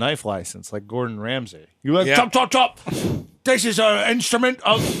get a knife license like Gordon Ramsay. You like, Yeah. chop. This is an instrument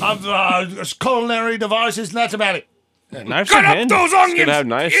of culinary devices, and that's about it. Knives Cut are up handy. those It's good onions, to have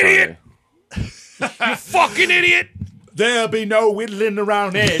knives idiot! on you. You fucking idiot! There'll be no whittling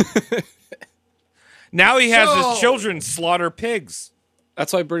around here. Now he has So- his children slaughter pigs.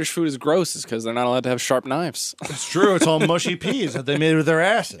 That's why British food is gross, is because they're not allowed to have sharp knives. It's true. It's all mushy peas that they made with their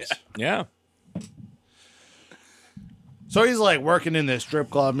asses. Yeah. So he's like working in this strip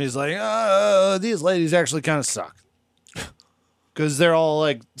club, and he's like, these ladies actually kind of suck. Because they're all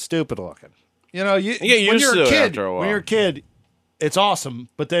like stupid looking. You know, get when used you're to a it kid, after a when while. you're a kid, it's awesome.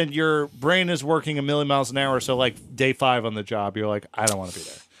 But then your brain is working a million miles an hour. So like day 5 on the job, you're like, I don't want to be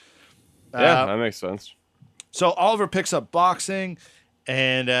there. Yeah, that makes sense. So Oliver picks up boxing,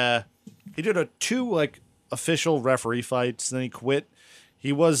 and he did 2 like official referee fights. Then he quit.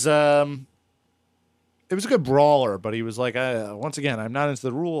 He was it was a good brawler, but he was like, once again, I'm not into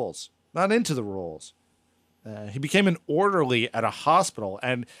the rules. Not into the rules. He became an orderly at a hospital,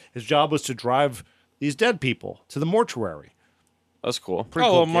 and his job was to drive these dead people to the mortuary. That's cool. Pretty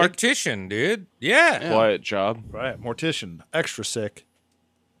Oh, a cool gig. mortician, dude. Yeah. Quiet job. Right, mortician, extra sick.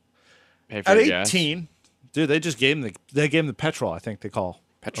 Pay for At the gas. 18, dude, they just gave him the petrol. I think they call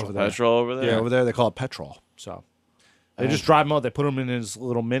Petrol. over there. Petrol over there. Yeah, over there they call it petrol. So they just drive him out. They put him in his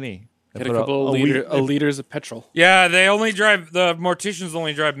little mini. They Get a put couple of liters of petrol. Yeah, they only drive, the morticians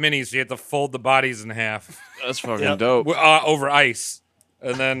only drive minis, so you have to fold the bodies in half That's fucking dope. over ice.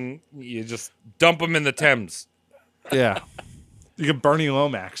 And then you just dump them in the Thames. Yeah. You can Bernie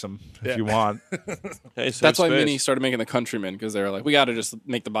Lomax them if you want. Hey, That's why space. Mini started making the Countryman, because they were like, we got to just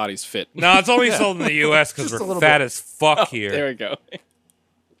make the bodies fit. No, it's only sold in the U.S. because Just a we're little fat bit. as fuck here. There we go.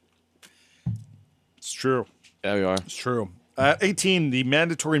 It's true. Yeah, we are. It's true. At 18, the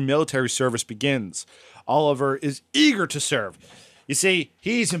mandatory military service begins. Oliver is eager to serve. You see,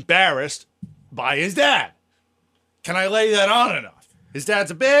 he's embarrassed by his dad. Can I lay that on enough? His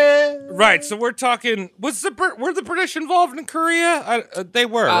dad's a bit... Right, so we're talking, were the British involved in Korea? They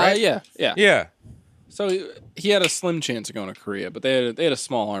were, right? Yeah. Yeah. So he had a slim chance of going to Korea, but they had a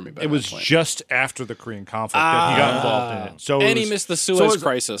small army. By It that was point. just after the Korean conflict that he got involved in it. So it and he was- missed the so Suez it was-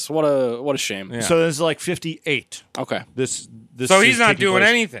 crisis. What a shame. So this is like 58. Okay. This So is he's not taking doing place-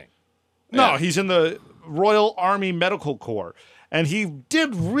 anything. No, he's in the Royal Army Medical Corps, and he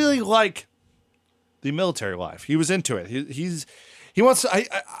did really like the military life. He was into it. He wants to, I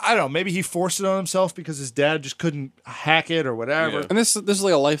don't know, maybe he forced it on himself because his dad just couldn't hack it or whatever. Yeah. And this is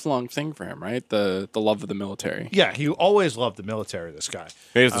like a lifelong thing for him, right? The love of the military. Yeah, he always loved the military, this guy.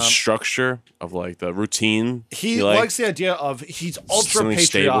 Maybe it's the structure of like the routine. He like- likes the idea of he's ultra Something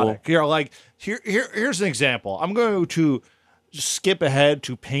patriotic. stable. You're like, here's an example. I'm going to just skip ahead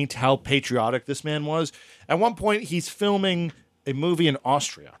to paint how patriotic this man was. At one point, he's filming a movie in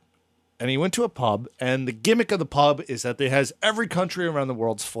Austria. And he went to a pub, and the gimmick of the pub is that it has every country around the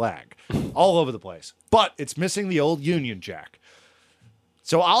world's flag all over the place. But it's missing the old Union Jack.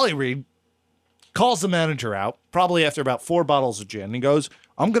 So Ollie Reed calls the manager out, probably after about 4 bottles of gin, and he goes,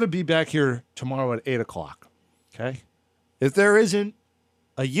 I'm going to be back here tomorrow at 8 o'clock. Okay? If there isn't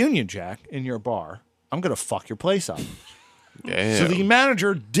a Union Jack in your bar, I'm going to fuck your place up. Damn. So the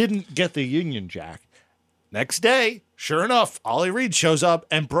manager didn't get the Union Jack. Next day, sure enough, Ollie Reed shows up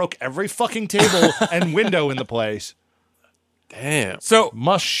and broke every fucking table and window in the place. Damn. So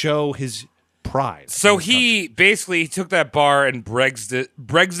Show his pride. So he basically took that bar and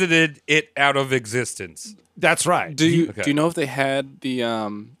Brexited it out of existence. That's right. Do you know if they had the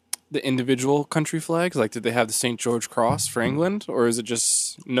individual country flags? Like, did they have the St. George Cross for England, or is it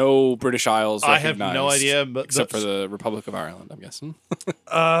just no British Isles? I have no recognized, idea, but except for the Republic of Ireland, I'm guessing.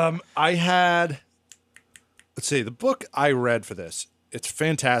 I had, let's see, the book I read for this, it's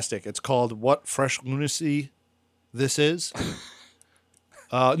fantastic. It's called What Fresh Lunacy This Is.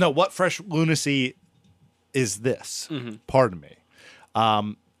 What Fresh Lunacy Is This? Pardon me.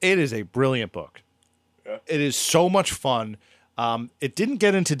 It is a brilliant book. It is so much fun. It didn't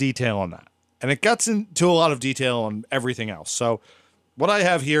get into detail on that. And it gets into a lot of detail on everything else. So what I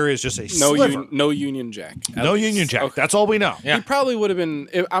have here is just a sliver. No Union Jack. at No least. Union Jack. Okay. That's all we know. Yeah. He probably would have been.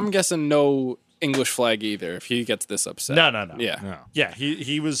 I'm guessing no English flag either. If he gets this upset. No. Yeah. Yeah,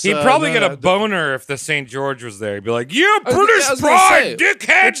 he was. He'd probably get a boner if the St. George was there. He'd be like, "You I British was gonna pride, say,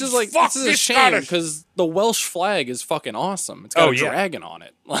 dickhead! Which is like, Fuck this is a this shame Scottish." because the Welsh flag is fucking awesome. It's got Oh, a yeah. dragon on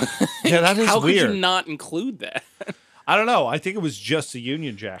it. Yeah, that is How weird. could you not include that? I don't know. I think it was just a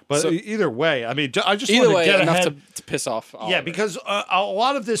Union Jack. But So- either way, I mean, I just Either want to way, get enough ahead. to piss off. Yeah, Oliver. because a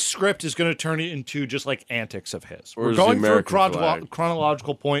lot of this script is going to turn it into just like antics of his. We're Where's the going through a American flag?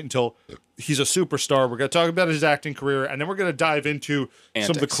 chronological point until he's a superstar. We're going to talk about his acting career, and then we're going to dive into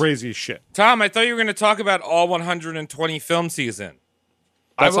some of the Antics. craziest shit. Tom, I thought you were going to talk about all 120 film season.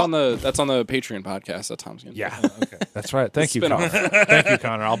 that's on the Patreon podcast that Tom's gonna do. Yeah, okay, that's right. Thank you, Spin-off. Connor. Thank you,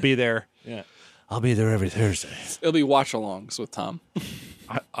 Connor. I'll be there. Yeah. I'll be there every Thursday. It'll be watch-alongs with Tom.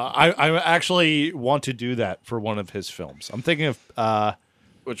 I actually want to do that for one of his films. I'm thinking of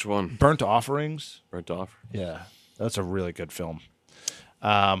Which one? Burnt Offerings. Burnt off. Yeah, that's a really good film.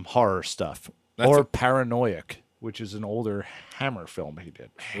 Horror stuff. Or Paranoiac, which is an older Hammer film he did.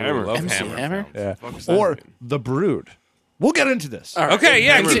 Hammer. love MC Hammer. Hammer? Yeah. does that Or mean? The Brood. We'll get into this. All right. Okay,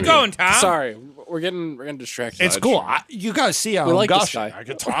 yeah, keep Continue. going, Tom. Sorry, we're getting distracted. It's cool. You guys see how We I'm like this gushing. guy. I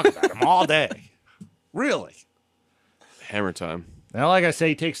could talk about him all day. Really. Hammer time. Now, like I say,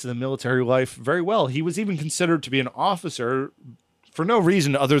 he takes to the military life very well. He was even considered to be an officer for no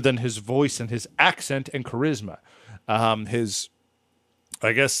reason other than his voice and his accent and charisma. His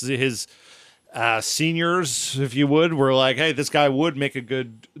seniors, if you would, were like, hey, this guy would make a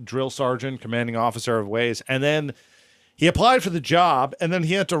good drill sergeant, commanding officer of ways. And then he applied for the job, and then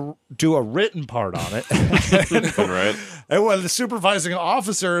he had to do a written part on it. Right? And when the supervising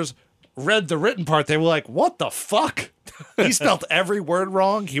officers read the written part, they were like, what the fuck? He spelled every word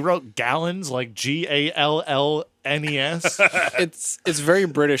wrong. He wrote gallons like Gallnes. It's very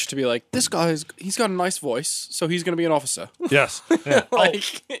British to be like, this he's got a nice voice, so he's gonna be an officer. Yes. Yeah.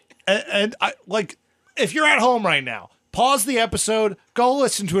 Like, And I like, if you're at home right now, pause the episode, go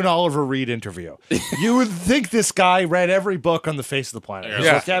listen to an Oliver Reed interview. You would think this guy read every book on the face of the planet. His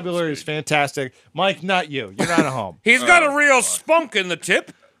Yeah. vocabulary is fantastic. Mike, not you. You're not at home. He's got a real spunk in the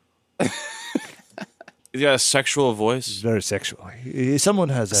tip. He's got a sexual voice. Very sexual. Someone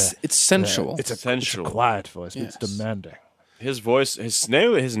has a. it's sensual. It's a Sensual. quiet voice, but Yes. it's demanding. His voice, his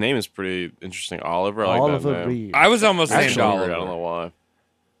name is pretty interesting. Oliver. I like that Oliver name. Reed. I was almost named Actually, Oliver. I don't know why.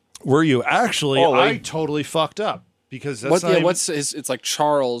 Were you actually? Oh, I like- totally fucked up because that's not even- what's his? It's like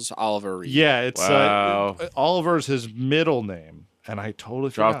Charles Oliver Reed. Yeah, it's Wow. Oliver's his middle name, and I totally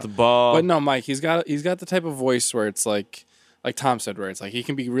Drop the forgot. ball. But no, Mike, he's got the type of voice where it's like Tom said, where it's like he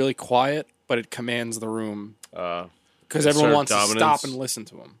can be really quiet, but it commands the room because assert everyone wants to dominance. stop and listen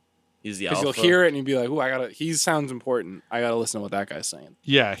to him. He's the Because alpha. you'll hear it and you'll be like, "Ooh, he sounds important. I gotta listen to what that guy's saying."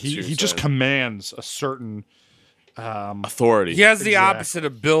 Yeah, See what he you're just saying. commands a certain. authority. He has the Exactly. opposite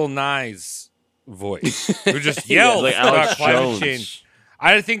of Bill Nye's voice, who just yells like about Alex climate Jones. change.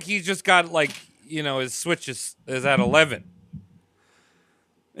 I think he's just got like his switch is at 11.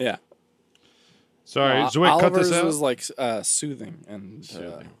 Yeah. Sorry, Zwick, cut Oliver's this out. was like soothing and.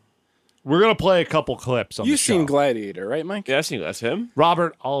 We're gonna play a couple clips on You've the show. seen Gladiator, right, Mike? Yeah, that's him.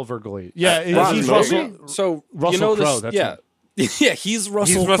 Robert Oliver Glade. Yeah, Ron he's Burgundy? Russell. So Russell you know Crowe, this, that's yeah, yeah, he's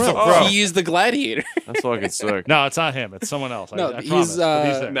Russell, Russell Crowe. Crowe. He is the Gladiator. That's fucking sick. No, it's not him. It's someone else. No, I he's, promise. But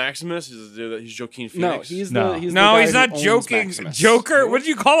he's there. Maximus is the dude that he's Joaquin No, Phoenix. he's No. the he's No, the guy he's not who owns joking. Maximus. Joker? What did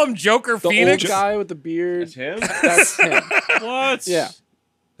you call him? Joker The Phoenix? old guy with the beard. That's him. That's him. What? Yeah,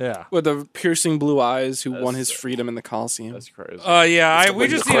 Yeah. with the piercing blue eyes, who won That's his sick. freedom in the Coliseum. That's crazy. Yeah, we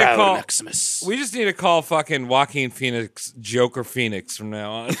just need to call. Maximus. We just need to call fucking Joaquin Phoenix Joker Phoenix from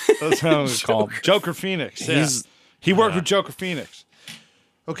now on. That's how we call him. Joker Phoenix. Yeah. He worked with Joker Phoenix.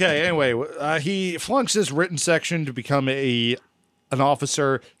 Okay, anyway, he flunks his written section to become an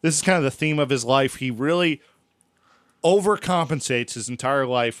officer. This is kind of the theme of his life. He really overcompensates his entire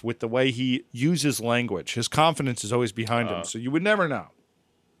life with the way he uses language. His confidence is always behind him, so you would never know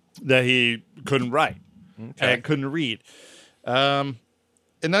that he couldn't write and couldn't read.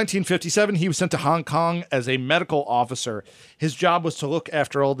 In 1957, he was sent to Hong Kong as a medical officer. His job was to look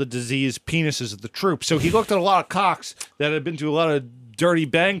after all the diseased penises of the troops. So he looked at a lot of cocks that had been to a lot of dirty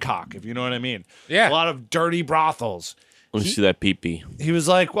Bangkok, if you know what I mean. Yeah. A lot of dirty brothels. Let me see that pee-pee. He was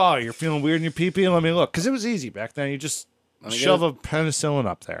like, wow, you're feeling weird in your pee-pee? Let me look. Because it was easy back then. You just shove a penicillin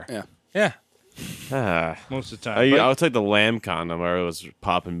up there Yeah. Yeah. Ah. most of the time. I But- would take the lamb condom where it was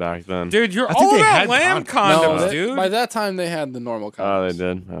popping back then. Dude, you're I think all they about had lamb No, condoms, they- dude. by that time they had the normal Oh, condoms. they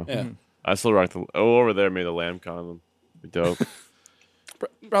did? Oh. Yeah. I still rock the... Oh, over there made the lamb condom. Be dope.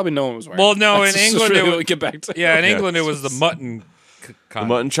 Probably no one was wearing. Well, no, That's in just England really it what was- we get back to. Yeah, in England it was the mutton the condom.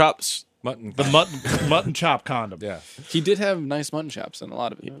 mutton chops. Mutton. the mutton chop condom. Yeah. He did have nice mutton chops in a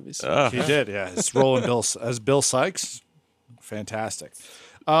lot of his movies. He did, yeah. His role in Bill Sykes, fantastic.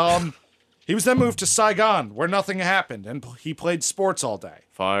 He was then moved to Saigon, where nothing happened, and he played sports all day.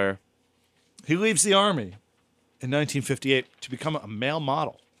 Fire. He leaves the army in 1958 to become a male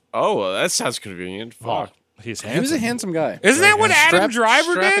model. Oh, well, that sounds convenient. Oh, Fuck. he's He handsome. was a handsome guy. Isn't that what Adam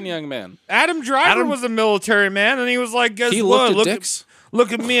Driver strapping did? young man. Adam Driver was a military man, and he was like, guess He what? looked at dicks.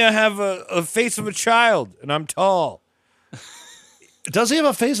 Look at me, I have a face of a child, and I'm tall. Does he have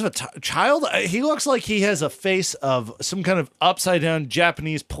a face of a child? He looks like he has a face of some kind of upside down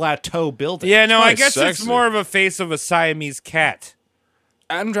Japanese plateau building. Yeah, no, I kinda guess it's sexy. more of a face of a Siamese cat.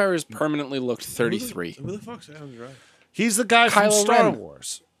 Adam Driver's permanently looked 33. Who the fuck's Adam Driver? He's the guy from Kylo Star Ren.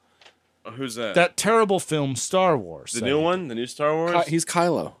 Wars. Oh, who's that? That terrible film, Star Wars. The new one? The new Star Wars? He's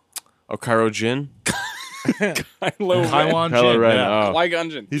Kylo. Oh, Kylo Jin? Kylo Ren. Kylo Kylo Ren. Ren. Yeah. Oh. Qui-Gon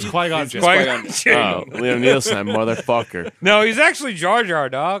Jinn. He's Qui-Gon Jinn. Qui-Gon Oh, Jinn. Liam Nielsen, that motherfucker. No, he's actually Jar Jar,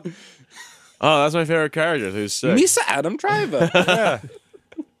 dog. Oh, that's my favorite character. Who's sick. Misa Adam Driver.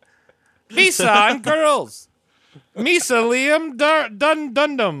 Misa and girls. Misa Liam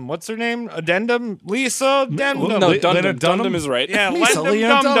Dundum. What's her name? Addendum? Lisa Dundum. no, Leonard Dundum. Dundum? Dundum is right. Yeah, Misa Lendum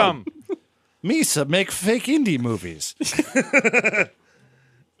Liam Dum Dum. Misa make fake indie movies.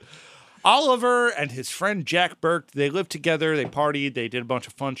 Oliver and his friend Jack Burke, they lived together, they partied, they did a bunch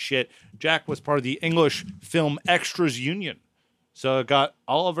of fun shit. Jack was part of the English Film Extras Union. So it got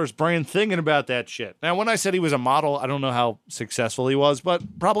Oliver's brain thinking about that shit. Now, when I said he was a model, I don't know how successful he was,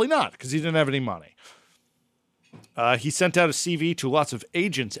 but probably not, because he didn't have any money. He sent out a CV to lots of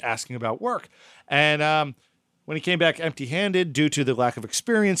agents asking about work. And when he came back empty-handed due to the lack of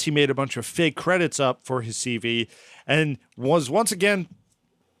experience, he made a bunch of fake credits up for his CV and was once again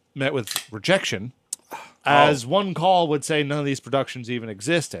met with rejection. As one call would say, none of these productions even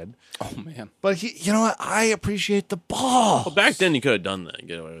existed. Oh, man. But he, you know what? I appreciate the ball. Well, back then you could have done that and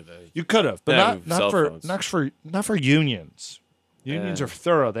get away with that. You could have, but Yeah, not cell for phones. not for unions. Unions Yeah. are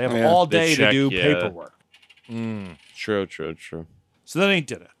thorough. They have Yeah. all They day check, to do yeah. paperwork. True. So then he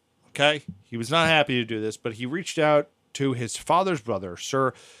did it. Okay, he was not happy to do this, but he reached out to his father's brother,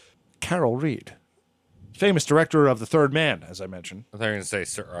 Sir Carol Reed, famous director of The Third Man, as I mentioned. I thought you were going to say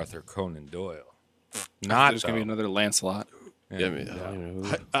Sir Arthur Conan Doyle. Not There's going to be another Lancelot. Yeah. You know,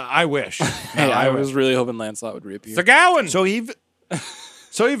 I wish. Hey, I was really hoping Lancelot would reappear. Sir Gawain. So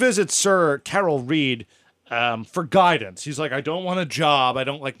he visits Sir Carol Reed for guidance. He's like, I don't want a job. I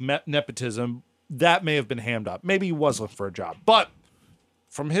don't like nepotism. That may have been hammed up. Maybe he was looking for a job. But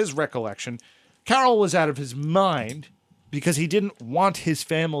from his recollection, Carol was out of his mind because he didn't want his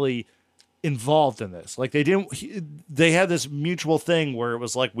family involved in this. Like they had this mutual thing where it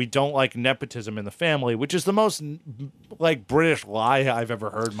was like, we don't like nepotism in the family, which is the most like British lie I've ever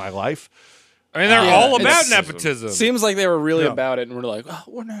heard in my life. I mean, they're all about nepotism. Seems like they were really about it, and we're like, oh,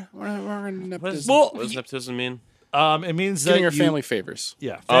 we're in nepotism. What does nepotism mean? It means Giving that your family favors.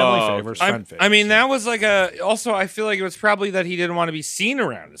 Yeah, family favors, friend favors. I mean, that was like also, I feel like it was probably that he didn't want to be seen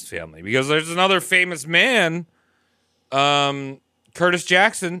around his family, because there's another famous man, Curtis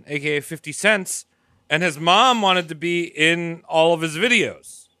Jackson, aka 50 Cent, and his mom wanted to be in all of his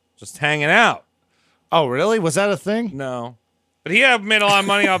videos, just hanging out. Oh, really? Was that a thing? No, but he had made a lot of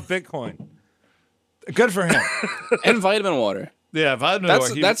money off Bitcoin. Good for him. And vitamin water. Yeah, vitamin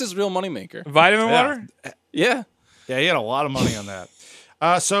water. That's his real moneymaker. Vitamin water? Yeah. Yeah, he had a lot of money on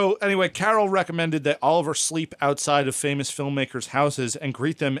that. So anyway, Carol recommended that Oliver sleep outside of famous filmmakers' houses and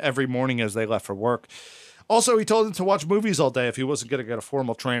greet them every morning as they left for work. Also, he told him to watch movies all day if he wasn't going to get a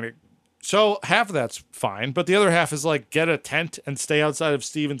formal training. So half of that's fine, but the other half is like get a tent and stay outside of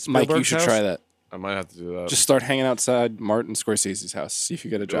Steven Spielberg's Mike, you should house. try that. I might have to do that. Just start hanging outside Martin Scorsese's house. See if you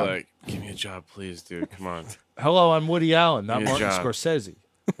get a job. Like, give me a job, please, dude. Come on. Hello, I'm Woody Allen, not Give me a Martin job. Scorsese.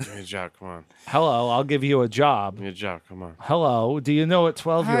 Give me a job. Come on. Hello, I'll give you a job. Give me a job. Come on. Hello, do you know what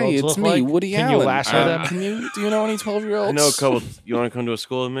 12-year-olds Hi, look it's me, like? Woody Can Allen. you lasso them? Do you know any 12-year-olds? I know a couple. You want to come to a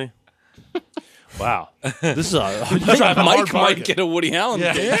school with me? Wow, this is a you drive a hard Mike might bargain. get a Woody Allen.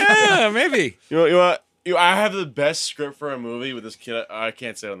 Yeah. gig. Yeah, maybe. I have the best script for a movie with this kid. I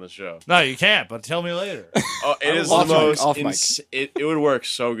can't say it on the show. No, you can't. But tell me later. Oh, it is Off the mic, most. off mic. It would work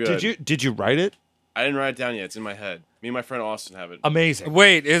so good. Did you write it? I didn't write it down yet. It's in my head. Me and my friend Austin have it. Amazing.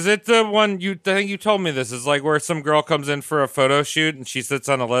 Wait, is it the one I think you told me this is like where some girl comes in for a photo shoot and she sits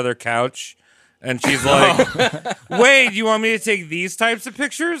on a leather couch and she's like, "Wait, you want me to take these types of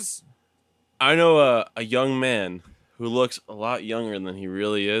pictures?" I know a young man who looks a lot younger than he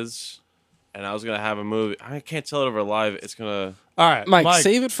really is, and I was gonna have a movie. I can't tell it over live. It's gonna. All right, Mike,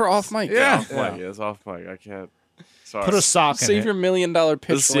 save it for off mic. Yeah. Off mic. It's off mic. I can't. Sorry. Put a sock in Save it. your $1 million pitch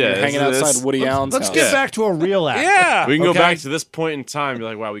This- when you're yeah, hanging this- outside Woody Allen's Let's house. get back to a real act. Yeah. We can go Okay. back to this point in time. Be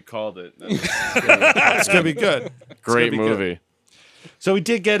like, wow, we called it. It's gonna be good. Great be good. movie. So he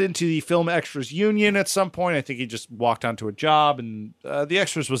did get into the Film Extras Union at some point. I think he just walked onto a job, and the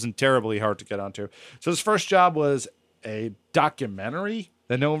extras wasn't terribly hard to get onto. So his first job was a documentary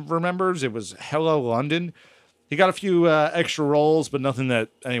that no one remembers. It was Hello London. He got a few extra roles, but nothing that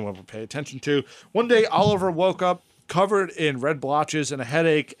anyone would pay attention to. One day, Oliver woke up covered in red blotches and a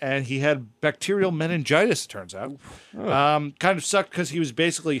headache, and he had bacterial meningitis, it turns out. Kind of sucked because he was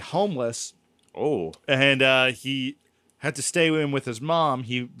basically homeless. Oh. And he had to stay in with his mom.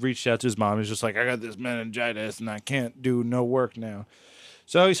 He reached out to his mom. He's just like, I got this meningitis and I can't do no work now.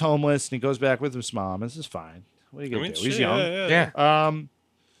 So he's homeless and he goes back with his mom. This is fine. What are you going to do? He's young. Yeah.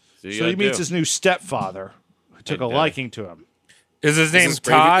 So So he meets his new stepfather who took a liking to him. Is his name Is this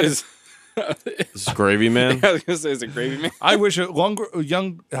gravy- Todd? is- This is Gravy Man. I was gonna say, is it Gravy Man? I wish it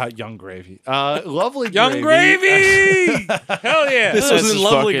young gravy. Lovely Young gravy. Gravy. Hell yeah. This That's wasn't his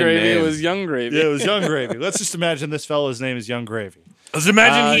Lovely fucking Gravy. It name. was Young Gravy. Yeah, it was Young Gravy. Let's just imagine this fella's name is Young Gravy. Let's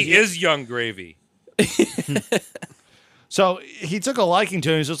imagine he is Young Gravy. So he took a liking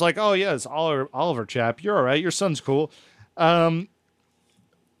to him. He's just like, oh, yeah, it's Oliver chap. You're all right. Your son's cool. But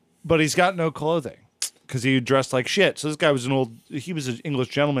he's got no clothing because he dressed like shit. So this guy was he was an English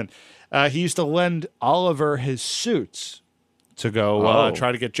gentleman. He used to lend Oliver his suits to go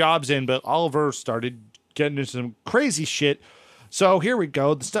try to get jobs in, but Oliver started getting into some crazy shit. So here we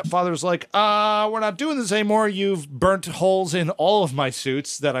go. The stepfather's like, we're not doing this anymore. You've burnt holes in all of my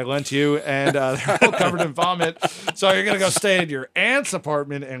suits that I lent you, and they're all covered in vomit. So you're going to go stay in your aunt's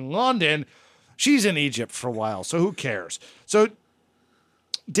apartment in London. She's in Egypt for a while, so who cares? So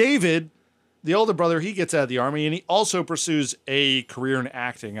David, the older brother, he gets out of the army, and he also pursues a career in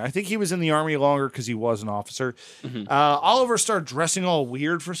acting. I think he was in the army longer because he was an officer. Oliver started dressing all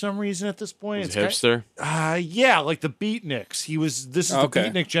weird for some reason at this point. He's a hipster. Yeah, like the beatniks. This is Okay.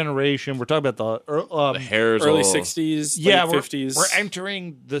 the beatnik generation. We're talking about the The hair's Early all- 60s, yeah, late we're 50s. we're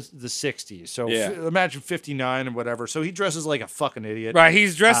entering the 60s. So Yeah. imagine 59 and whatever. So he dresses like a fucking idiot. Right,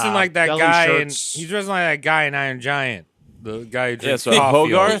 he's dressing like that belly guy, shirts. he's dressing like that guy in Iron Giant, the guy who drinks so coffee all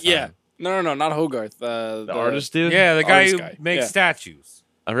the Hogarth? time. Yeah. No, not Hogarth. The artist dude? Yeah, the guy Artist who guy, makes yeah. statues.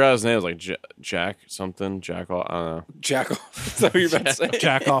 I forgot his name. It was like Jack something. Jack. I don't know. Jackal. Is that what you're about to say?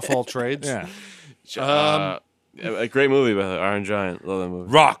 Jack off all trades. Yeah. A great movie by the Iron Giant. Love that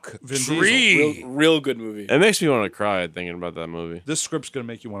movie. Rock, Diesel. tree. Real good movie. It makes me want to cry thinking about that movie. This script's going to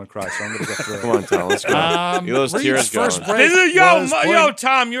make you want to cry, so I'm going to go through it. Come on, Tom. Let's go. Get those Reed's tears first going. break This is, was yo, playing-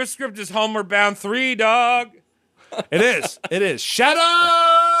 Tom, your script is Homeward Bound 3, dog. It is. It is. Shadow!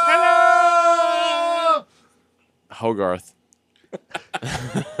 Hello. Hogarth.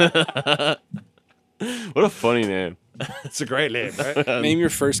 What a funny name. It's a great name, right? Name your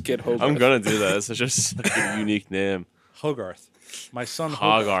first kid Hogarth. I'm gonna do that. It's such a unique name. Hogarth. My son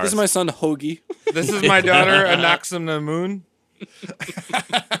Hogarth. Hogarth. This is my son Hoagie. This is my daughter, Anaxim Moon.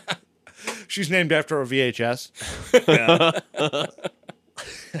 She's named after a VHS.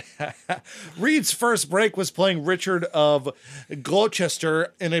 Reed's first break was playing Richard of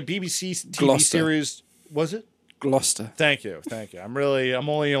Gloucester in a BBC TV Gloucester. series. Was it? Gloucester. Thank you. I'm only a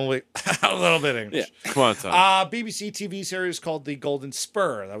little bit English. Yeah. Come on, Tom. BBC TV series called The Golden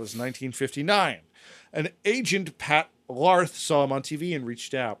Spur. That was 1959. An agent, Pat Larth, saw him on TV and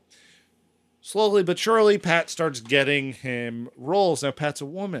reached out. Slowly but surely, Pat starts getting him roles. Now, Pat's a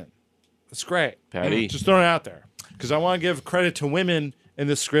woman. That's great. Patty. Just throwing it out there. Because I want to give credit to women in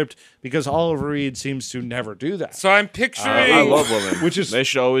this script because Oliver Reed seems to never do that. So I'm picturing. I love women. Which is- they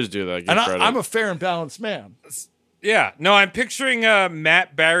should always do that. Give And credit. I'm a fair and balanced man. Yeah, no, I'm picturing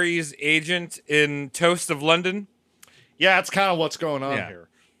Matt Barry's agent in Toast of London. Yeah, that's kind of what's going on Yeah. here.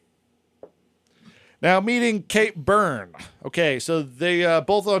 Now, meeting Kate Byrne. Okay, so they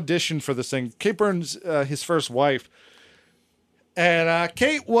both auditioned for this thing. Kate Byrne's his first wife. And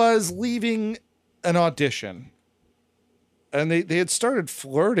Kate was leaving an audition. And they had started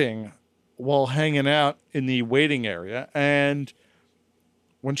flirting while hanging out in the waiting area. And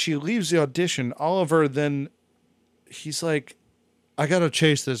when she leaves the audition, Oliver then, he's like, I got to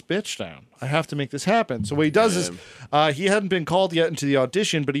chase this bitch down. I have to make this happen. So what he does is, he hadn't been called yet into the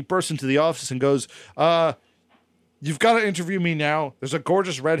audition, but he bursts into the office and goes, you've got to interview me now. There's a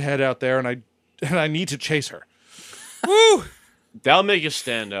gorgeous redhead out there, and I need to chase her. Woo! That'll make you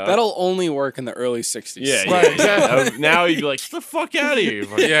stand up. That'll only work in the early 60s. Yeah, Right, yeah. Now you'd be like, get the fuck out of here.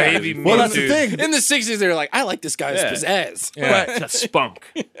 Yeah, he'd be Well, mean, that's dude. the thing. In the 60s, they were like, I like this guy's Yeah. pizzazz. Yeah. That spunk.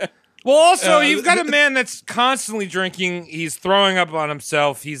 Well, also, you've got a man that's constantly drinking. He's throwing up on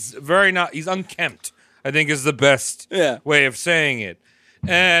himself. He's he's unkempt, I think is the best Yeah. way of saying it.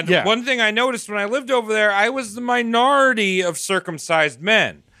 And Yeah. one thing I noticed when I lived over there, I was the minority of circumcised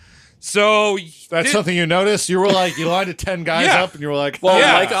men. So That's something you noticed? You were like, you lined 10 guys Yeah. up, and you were like, Well,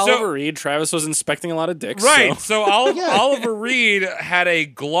 Yeah, like so- Oliver Reed, Travis was inspecting a lot of dicks. Right. So. So Oliver Reed had a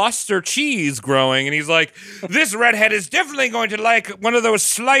Gloucester cheese growing, and he's like, this redhead is definitely going to like one of those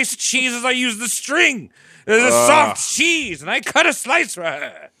sliced cheeses. I use the string. There's a soft cheese, and I cut a slice for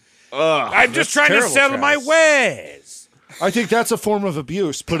her. I'm just trying to terrible, sell my Travis. wares. I think that's a form of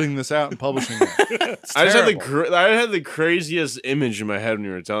abuse, putting this out and publishing it. I just had terrible. I had the craziest image in my head when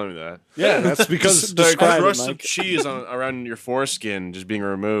you were telling me that. Yeah, that's because Just The describe it, crust of Mike. cheese around your foreskin just being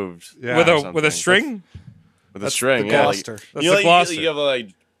removed. Yeah. with or a something. string? With a string. the Yeah, Gloucester. That's you the know, Gloucester. you have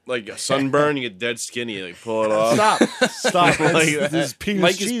like a sunburn, you get dead skinny, you like pull it off. Stop. Like This that. penis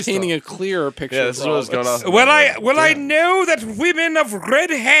Mike cheese is painting stuff. a clearer picture. Yeah, this is of what's going on. Well, I know that women of red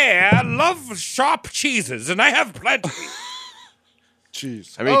hair love sharp cheeses, and I have plenty.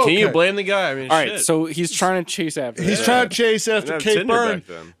 Jeez. I mean, can you Okay. blame the guy? I mean, All right, shit. so he's trying to chase after He's her. trying to chase after Didn't have Kate Tinder Byrne, back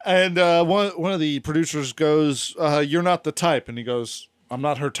then. and one of the producers goes, "You're not the type," and he goes, "I'm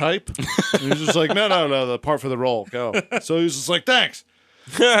not her type." And he's just like, "No, the part for the role, go." So he's just like, "Thanks."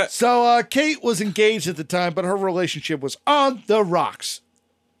 So Kate was engaged at the time, but her relationship was on the rocks.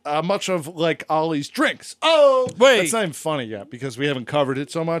 Much of like Ollie's drinks. Oh, Wait. that's not even funny yet because we haven't covered it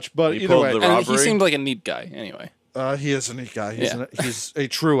so much. But He either pulled way, the And he robbery. seemed like a neat guy, anyway. he is a neat guy. Yeah. He's a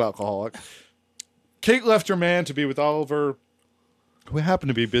true alcoholic. Kate left her man to be with Oliver, who happened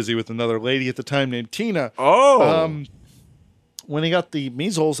to be busy with another lady at the time named Tina. Oh, When he got the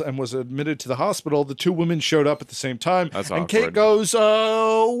measles and was admitted to the hospital, the two women showed up at the same time. That's and awkward. Kate goes,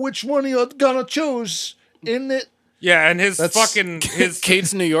 which one are you gonna choose? In it? Yeah, and his That's- fucking his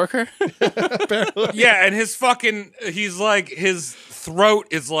Kate's New Yorker? yeah, and his fucking he's like his throat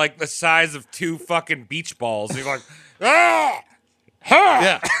is like the size of two fucking beach balls. He's like, ah, ha.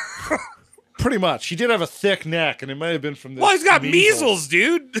 Yeah. Pretty much. He did have a thick neck, and it might have been from this. Well, he's got measles,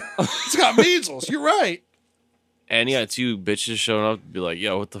 dude. He's got measles. You're right. and you got two bitches showing up to be like,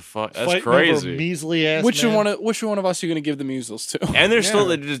 yo, what the fuck? That's Fighting over crazy. measly ass. Which man. one of us are you going to give the measles to? And they're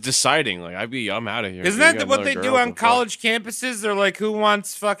still just deciding, like, I'm out of here. Isn't You that got what another they girl, do what on the fuck? college campuses? They're like, who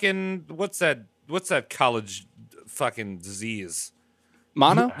wants fucking what's that college fucking disease?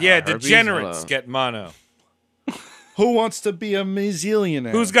 Mono? Yeah, herpes? degenerates Hold on. get mono. Who wants to be a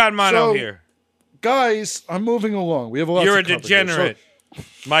measillionaire? Who's got mono So, here? Guys, I'm moving along. We have a lot. You're to a cover here. degenerate.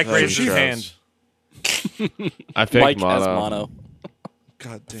 Mike raised his gross. hand. I faked Mike mono. has mono.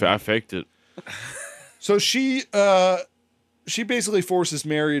 God damn. I faked it. So she basically forces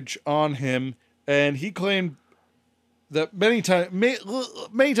marriage on him, and he claimed that many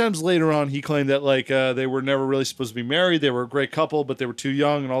times later on, he claimed that like they were never really supposed to be married. They were a great couple, but they were too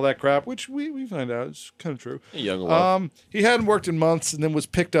young and all that crap, which we find out is kind of true. Young He hadn't worked in months and then was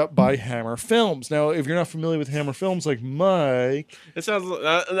picked up by Hammer Films. Now, if you're not familiar with Hammer Films, like Mike, It sounds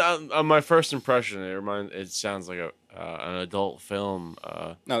on my first impression. It sounds like an adult film.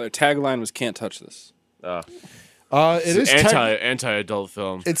 No, their tagline was "Can't touch this." it is anti-adult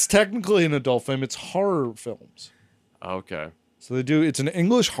film. it's technically an adult film. It's horror films. Okay. So they do. It's an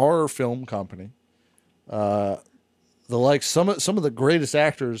English horror film company. Some of the greatest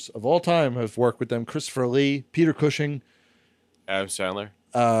actors of all time have worked with them. Christopher Lee, Peter Cushing, Adam Sandler.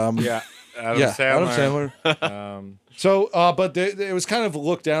 Adam Sandler. But it was kind of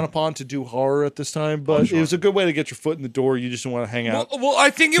looked down upon to do horror at this time. But it was a good way to get your foot in the door. You just don't want to hang out. Well, I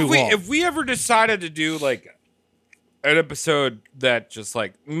think too long. if we ever decided to do like an episode that just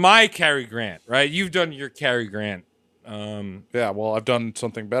like my Cary Grant, right? You've done your Cary Grant. Well, I've done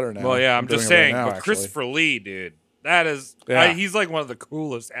something better now. Well, yeah, I'm just doing it right saying. now, But actually. Christopher Lee, dude, that is he's like one of the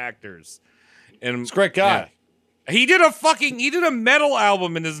coolest actors. And He's a great guy. yeah. He did a metal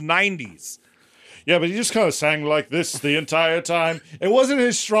album in his 90s. Yeah, but he just kind of sang like this the entire time. It wasn't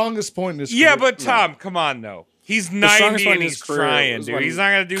his strongest point in his Yeah, career. but Tom, come on, though. He's strongest 90 one and in he's his career trying, was dude. when He's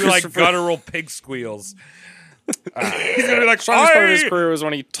not gonna do like Christopher- guttural pig squeals. He's gonna be like, Strongest part of his "Aye!" career was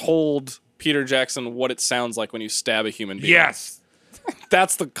when he told Peter Jackson what it sounds like when you stab a human being. Yes.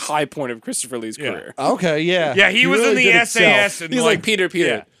 That's the high point of Christopher Lee's career. Okay, yeah. Yeah, he was really in the did it SAS. self. And He's like, Peter,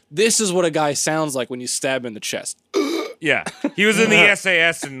 yeah. this is what a guy sounds like when you stab him in the chest. Yeah, he was in the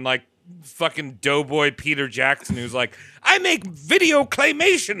SAS and like fucking doughboy Peter Jackson, who's like, I make video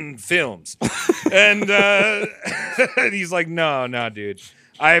claymation films, and and he's like, no, dude,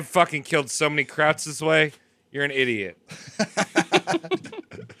 I fucking killed so many Krauts this way. You're an idiot.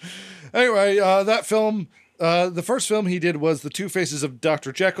 Anyway, that film, the first film he did was The Two Faces of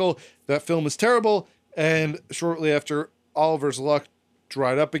Dr. Jekyll. That film is terrible, and shortly after Oliver's luck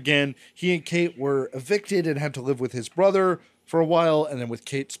dried up again, he and Kate were evicted and had to live with his brother for a while, and then with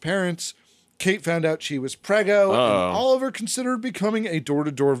Kate's parents. Kate found out she was preggo, and Oliver considered becoming a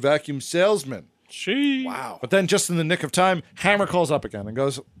door-to-door vacuum salesman. Wow. But then, just in the nick of time, Hammer calls up again and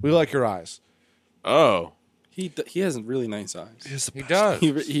goes, "We like your eyes." Oh. He has really nice eyes. He does.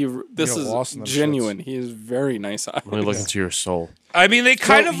 This get lost is in them genuine. He has very nice eyes. Let me look into your soul. I mean, they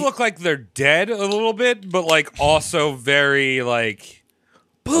kind of look like they're dead a little bit, but like also very like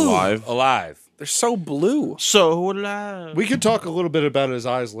alive. They're so blue. So alive. We could talk a little bit about his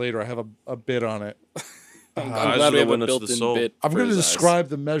eyes later. I have a bit on it. I'm Eyes glad are we the have a windows to the built-in soul. bit. I'm for going to his eyes. describe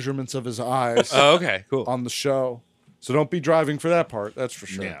the measurements of his eyes Oh, okay, cool. on the show. So don't be driving for that part. That's for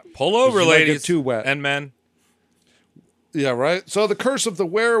sure. Yeah, pull over, you might get ladies, too wet. and men. Yeah, right? So the Curse of the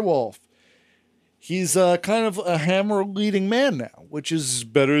Werewolf. He's kind of a Hammer leading man now, which is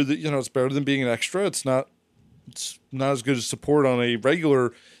better it's better than being an extra. It's not as good as support on a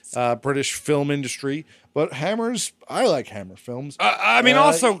regular British film industry, but I like Hammer films. I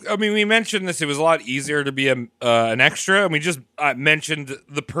mean, we mentioned this. It was a lot easier to be an extra, and we just mentioned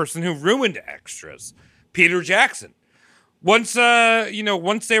the person who ruined extras, Peter Jackson. Once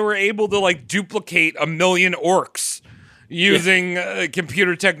they were able to like duplicate 1 million orcs using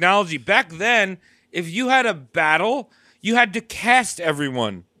computer technology, back then, if you had a battle, you had to cast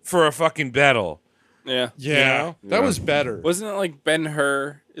everyone for a fucking battle. Yeah. Yeah, that was better. Wasn't it like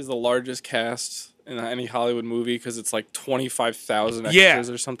Ben-Hur is the largest cast in any Hollywood movie because it's like 25,000 extras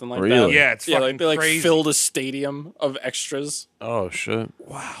or something like that? Really? Yeah, it's fucking like they crazy. filled a stadium of extras. Oh, shit.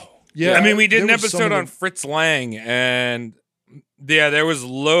 Yeah, I mean, we did an there was some episode of on Fritz Lang, and there was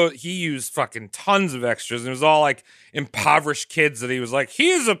he used fucking tons of extras, and it was all like impoverished kids that he was like,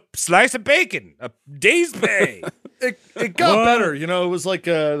 here's a slice of bacon, a day's pay. It got better. It was like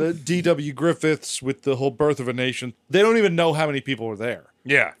the D.W. Griffiths with the whole Birth of a Nation. They don't even know how many people were there.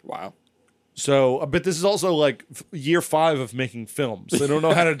 Yeah. Wow. So, but this is also like year 5 of making films. They don't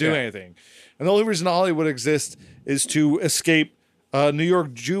know how to do anything. And the only reason Hollywood exists is to escape New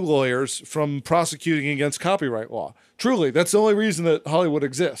York Jew lawyers from prosecuting against copyright law. Truly, that's the only reason that Hollywood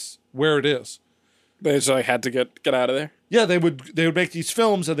exists where it is. They just like had to get out of there. Yeah, they would make these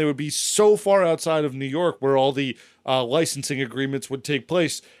films, and they would be so far outside of New York where all the licensing agreements would take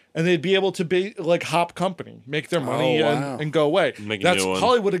place, and they'd be able to be like Hop Company, make their money and go away. Make a new one.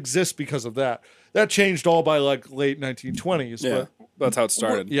 Hollywood exists because of that. That changed all by like late 1920s. Yeah. That's how it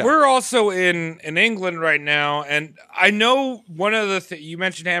started. Yeah. We're also in England right now, and I know one of the you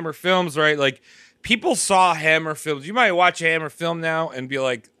mentioned Hammer Films, right? Like, people saw Hammer Films. You might watch a Hammer film now and be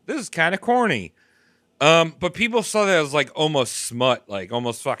like, this is kind of corny. But people saw that as like almost smut, like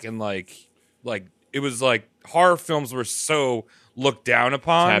almost fucking like like horror films were so looked down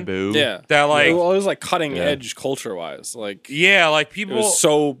upon. Taboo. Yeah. That like it was like cutting edge culture wise. Like like it people was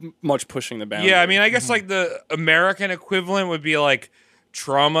so much pushing the boundary. Yeah, I mean I guess like the American equivalent would be like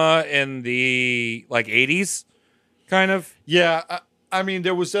Trauma in the like 80s kind of. Yeah, I mean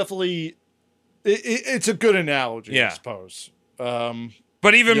there was definitely it's a good analogy, Yeah. I suppose.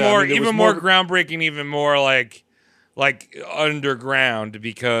 But even Yeah, I more mean, there even was more more- groundbreaking, even more like underground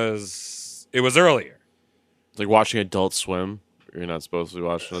because it was earlier. It's like watching Adult Swim. You're not supposed to be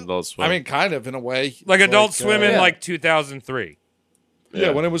watching Adult Swim. I mean, kind of in a way, Like It's Adult Swim in yeah. like 2003.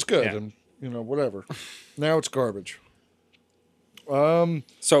 yeah, when it was good, Yeah. and whatever. Now it's garbage.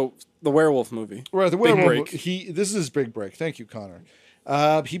 So the werewolf movie. Right, the Big werewolf. break. This is his big break. Thank you, Connor.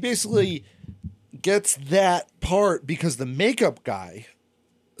 He basically gets that part because the makeup guy,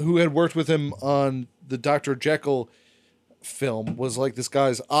 who had worked with him on the Dr. Jekyll film, was like this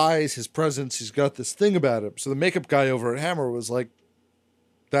guy's eyes, his presence. He's got this thing about him. So the makeup guy over at Hammer was like,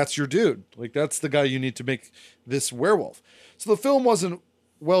 "That's your dude. Like that's the guy you need to make this werewolf." So the film wasn't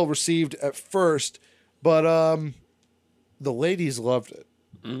well received at first, but the ladies loved it.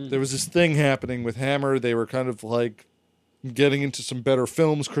 There was this thing happening with Hammer. They were kind of like getting into some better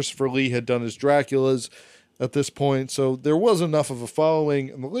films. Christopher Lee had done his Draculas at this point, so there was enough of a following,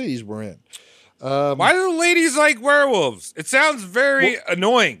 and the ladies were in. Why do the ladies like werewolves? It sounds very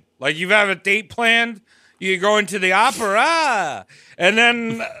annoying. Like you have a date planned, you go into the opera, and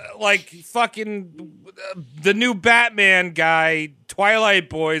then like fucking the new Batman guy, Twilight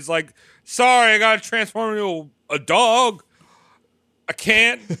Boy's like, sorry, I gotta transform into a dog. I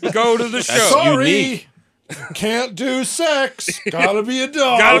can't go to the show. Sorry, can't do sex. Gotta be a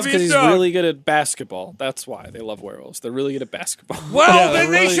dog. Gotta That's be a because he's dog. really good at basketball. That's why they love werewolves. They're really good at basketball. Well, Yeah,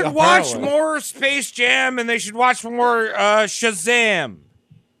 then they really, should watch apparently. more Space Jam and they should watch more Shazam.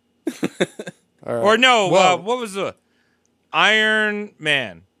 All right. Or no, Well, what was the Iron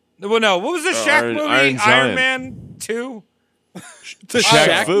Man? Well, no, what was the Shaq Iron- movie? Iron Iron Giant. Man 2? The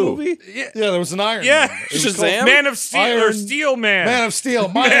Shaq Fu. movie? yeah, there was an Iron Yeah, Man. It was called Shazam? Man of Steel or Iron- Steel Man. Man of Steel,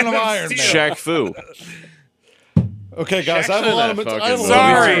 Man of of Iron Man. Steel. Shaq Fu. Okay, guys, I have a in lot of that I have a fucking lot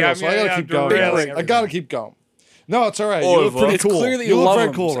of Sorry, material, I so mean, I gotta I'm keep going. derailing guys. I gotta keep going. No, it's all right. All You look of pretty It's cool. clear that you you look love very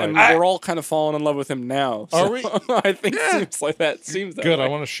him, cool right and now. we're all kind of falling in love with him now. Are so we? I think it seems like that. Seems that Good. way. I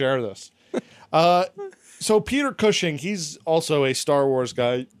want to share this. So Peter Cushing, he's also a Star Wars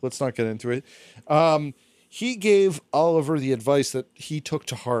guy. Let's not get into it. He gave Oliver the advice that he took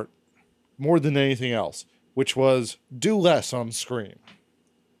to heart more than anything else, which was do less on screen.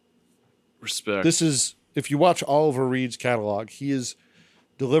 Respect. This is, if you watch Oliver Reed's catalog, he is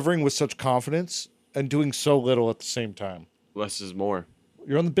delivering with such confidence and doing so little at the same time. Less is more.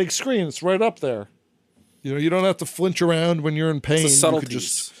 You're on the big screen. It's right up there. You don't have to flinch around when you're in pain. It's the You could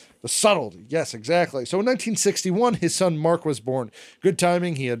subtleties. the subtlety. Yes, exactly. So in 1961, his son Mark was born. Good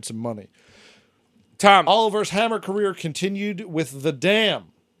timing. He had some money. Tom, Oliver's Hammer career continued with The Dam,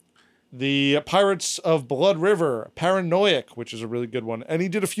 The Pirates of Blood River, Paranoiac, which is a really good one, and he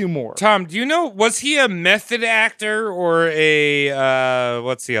did a few more. Tom, do you know, was he a method actor or a,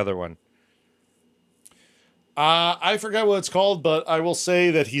 what's the other one? I forget what it's called, but I will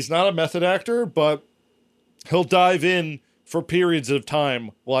say that he's not a method actor, but he'll dive in for periods of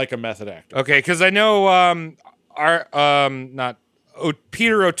time like a method actor. Okay, because I know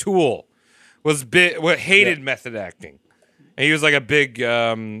Peter O'Toole was hated method acting. And he was like a big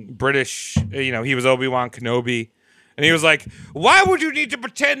British, he was Obi-Wan Kenobi. And he was like, why would you need to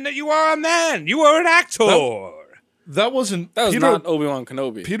pretend that you are a man? You are an actor. That wasn't That was Peter, not Obi-Wan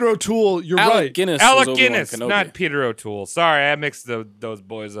Kenobi. Peter O'Toole. You're Alec right. Guinness. Alec was Obi-Wan Guinness, Kenobi. not Peter O'Toole. Sorry, I mixed those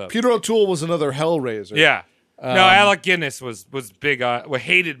boys up. Peter O'Toole was another Hellraiser. Yeah. No, Alec Guinness was big on,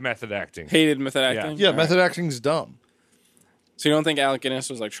 hated method acting. Hated method acting. Yeah, All method acting's dumb. So you don't think Alec Guinness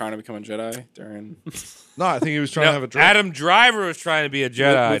was like trying to become a Jedi during? No, I think he was trying to have a drink. Adam Driver was trying to be a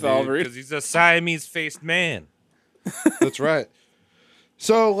Jedi with Oliver Reed? because he's a Siamese-faced man. That's right.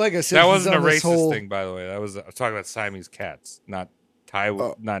 So, like I said, That he's wasn't a on this racist whole- thing, by the way. I was talking about Siamese cats, not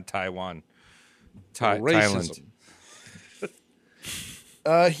not Taiwan. racism.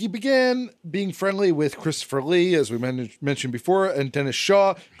 Thailand. He began being friendly with Christopher Lee, as we mentioned before, and Dennis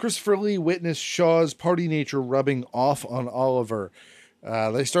Shaw. Christopher Lee witnessed Shaw's party nature rubbing off on Oliver.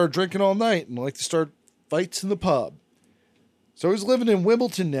 They started drinking all night and like to start fights in the pub. So he's living in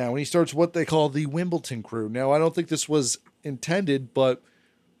Wimbledon now, and he starts what they call the Wimbledon Crew. Now, I don't think this was intended, but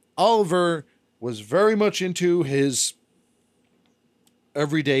Oliver was very much into his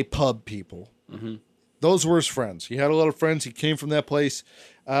everyday pub people. those were his friends. He had a lot of friends. He came from that place.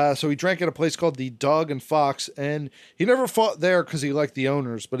 So he drank at a place called the Dog and Fox, and he never fought there because he liked the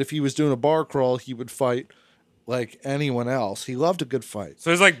owners. But if he was doing a bar crawl, he would fight like anyone else. He loved a good fight.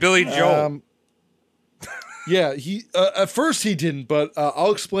 So he's like Billy Joel. Yeah, he at first he didn't, but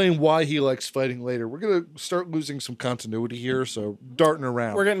I'll explain why he likes fighting later. We're gonna start losing some continuity here, so darting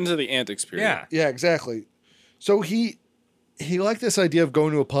around. We're getting into the antics period. Yeah. Yeah, exactly. So he liked this idea of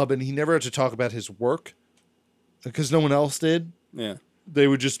going to a pub, and he never had to talk about his work because no one else did. Yeah. They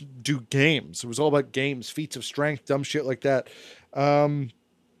would just do games. It was all about games, feats of strength, dumb shit like that.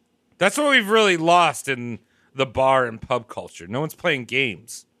 That's what we've really lost in the bar and pub culture. No one's playing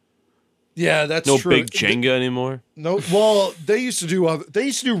games. Yeah, that's No true. big Jenga anymore. No, well, they used to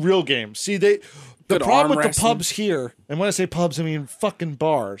do real games. See, the Good problem arm with the wrestling. pubs here, and when I say pubs, I mean fucking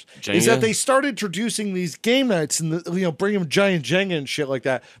bars, is Jenga? that they started introducing these game nights and bring them giant Jenga and shit like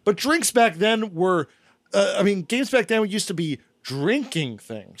that. But drinks back then were, games back then used to be drinking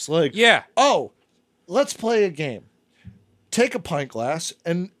things like, Yeah. oh, let's play a game. Take a pint glass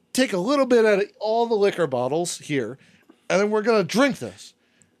and take a little bit out of all the liquor bottles here, and then we're gonna drink this.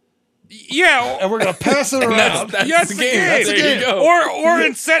 Yeah. And we're gonna pass it around. Yes, the game. That's the There you game. go. Or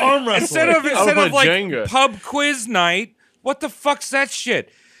instead Arm wrestling. instead of like Jenga. pub quiz night, what the fuck's that shit?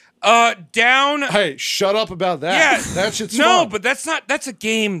 Down. Hey, shut up about that. Yeah, That shit's no, fun. but that's a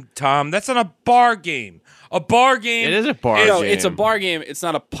game, Tom. That's not a bar game. A bar game. It is a bar No, game. it's a bar game. It's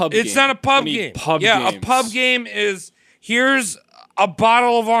not a pub game. It's not a pub We need game. Pub yeah, games. a pub game is here's a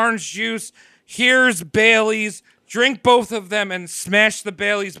bottle of orange juice. Here's Bailey's. Drink both of them and smash the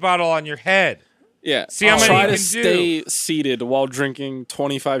Bailey's bottle on your head. Yeah. See how many Try you to can stay seated while drinking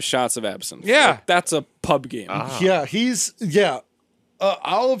 25 shots of absinthe. Yeah. Like, that's a pub game. Yeah,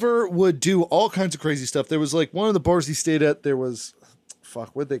 Oliver would do all kinds of crazy stuff. There was like one of the bars he stayed at. There was,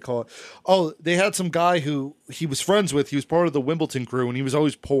 what'd they call it? Oh, they had some guy who he was friends with. He was part of the Wimbledon crew, and he was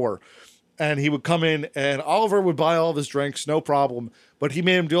always poor. And he would come in, and Oliver would buy all of his drinks, no problem. But he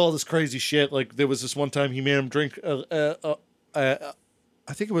made him do all this crazy shit. Like there was this one time he made him drink, I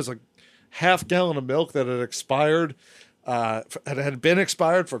think it was like half gallon of milk that had expired. Had been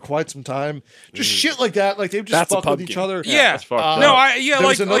expired for quite some time. Just shit like that. Like they would just That's a fuck pub with each game. other. Yeah. that's fucked up. No, there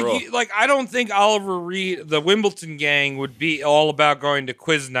was another- I don't think Oliver Reed, the Wimbledon gang, would be all about going to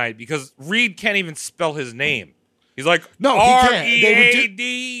quiz night because Reed can't even spell his name. He's like No, he can't. They would do-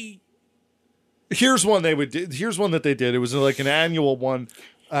 R-E-A-D. Here's one they would do. Here's one that they did. It was like an annual one.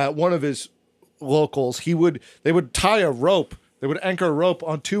 One of his locals, they would tie a rope. They would anchor a rope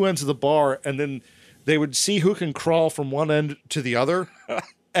on two ends of the bar, and then they would see who can crawl from one end to the other.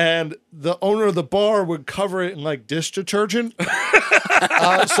 And the owner of the bar would cover it in like dish detergent,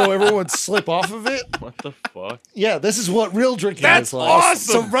 so everyone would slip off of it. What the fuck? Yeah, this is what real drinking That's is like.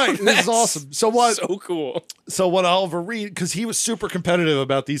 awesome. So right, this is awesome. So what? So cool. So what Oliver Reed, because he was super competitive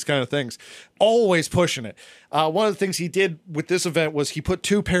about these kind of things, always pushing it. One of the things he did with this event was he put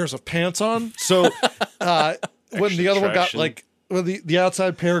 2 pairs of pants on. So when the other one got traction. like, when the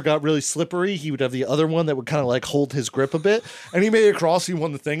outside pair got really slippery, he would have the other one that would kind of like hold his grip a bit. And he made it across, he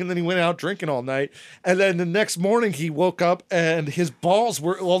won the thing, and then he went out drinking all night. And then the next morning he woke up and his balls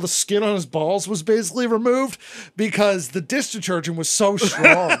were, all the skin on his balls was basically removed because the dish detergent was so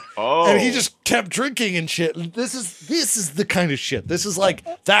strong. Oh. And he just kept drinking and shit. And this is the kind of shit. This is like,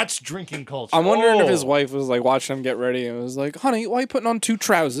 that's drinking culture. I'm wondering if his wife was like watching him get ready and was like, honey, why are you putting on 2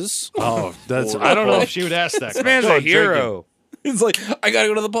 trousers? Oh, that's, I don't know if she would ask that. This man's a hero. He's like, I gotta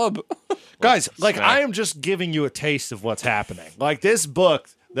go to the pub. Guys, like I am just giving you a taste of what's happening. Like this book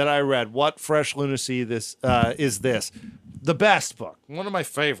that I read, What Fresh Lunacy This Is This? The best book. One of my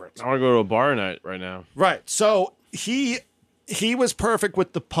favorites. I want to go to a bar night right now. Right. So he was perfect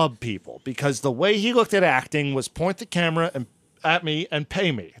with the pub people because the way he looked at acting was point the camera and at me and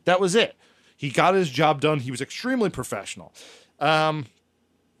pay me. That was it. He got his job done. He was extremely professional. Let's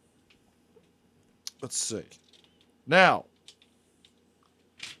see. Now,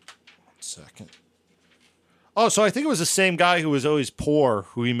 second. Oh, so I think it was the same guy who was always poor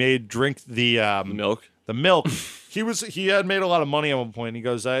who he made drink the Milk. The milk. He had made a lot of money at one point. And he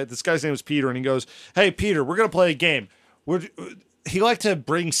goes, this guy's name was Peter, and he goes, "Hey, Peter, we're gonna play a game." He liked to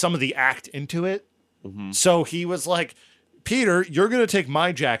bring some of the act into it, so he was like, "Peter, you're gonna take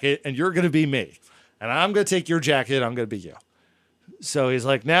my jacket, and you're gonna be me, and I'm gonna take your jacket, I'm gonna be you." So he's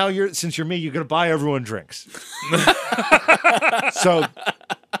like, "Now since you're me, you're gonna buy everyone drinks."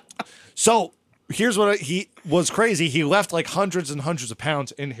 So here's what he was crazy. He left like hundreds and hundreds of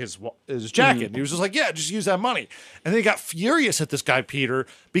pounds in his jacket. And he was just like, yeah, just use that money. And then he got furious at this guy, Peter,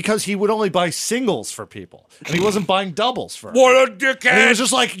 because he would only buy singles for people. And he wasn't buying doubles for What a And he dickhead! was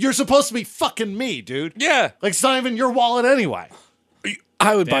just like, you're supposed to be fucking me, dude. Yeah. Like, it's not even your wallet anyway.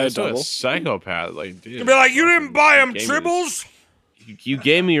 I would buy Damn, a so double. psychopath. Like, dude. You'd be like, you didn't buy him Gave me tribbles? You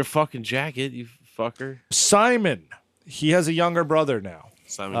gave me your fucking jacket, you fucker. Simon, he has a younger brother now.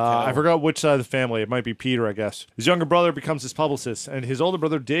 Simon I Cowell. forgot which side of the family. It might be Peter, I guess. His younger brother becomes his publicist, and his older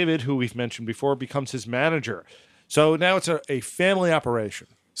brother, David, who we've mentioned before, becomes his manager. So now it's a family operation.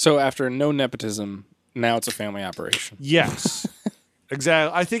 So after no nepotism, now it's a family operation. Yes.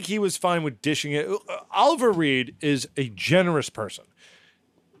 Exactly. I think he was fine with dishing it. Oliver Reed is a generous person.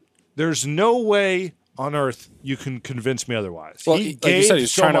 There's no way on earth you can convince me otherwise. Well, he like you said, gave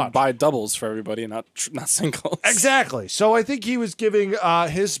he's so trying to much. buy doubles for everybody, and not singles. Exactly. So I think he was giving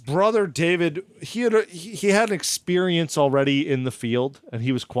his brother David. He had an experience already in the field, and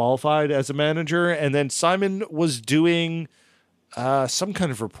he was qualified as a manager. And then Simon was doing some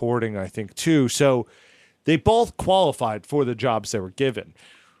kind of reporting, I think, too. So they both qualified for the jobs they were given.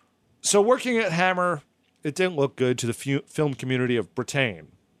 So working at Hammer, it didn't look good to the film community of Britain.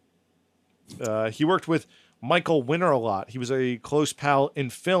 He worked with Michael Winner a lot. He was a close pal in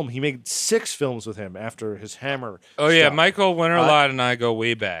film. He made 6 films with him after his Hammer. Oh yeah, stuff. Michael Winterlot and I go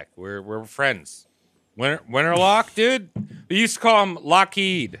way back. We're friends. Winterlock, dude. We used to call him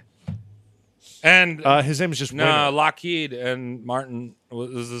Lockheed. And His name is just no, Winner. Lockheed and Martin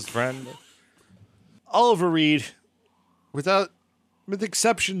was his friend. Oliver Reed, with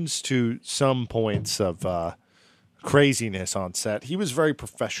exceptions to some points of craziness on set, he was very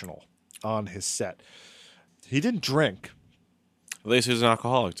professional on his set. He didn't drink At least he's an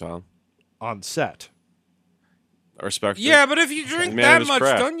alcoholic, Tom. on set. I respect it. Yeah, but if you drink Man of that his much,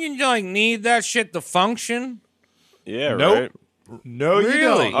 craft. don't you like need that shit to function? Yeah, Nope. right? No, you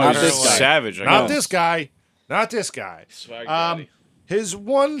Really? don't. Oh, Not you're this guy. savage. I Not guess. this guy. Not this guy. Swag daddy. His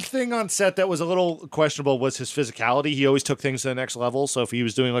one thing on set that was a little questionable was his physicality. He always took things to the next level. So if he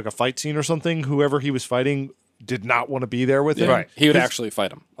was doing like a fight scene or something, whoever he was fighting did not want to be there with him. Right. He would His- actually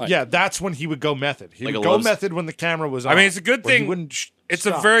fight him. Like, Yeah, that's when he would go method. He Like would a go love- method when the camera was on. I mean, it's a good where he thing. wouldn't It's a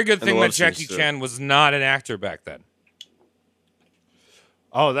stop. very good And thing the that love scenes, Jackie too. Chan was not an actor back then.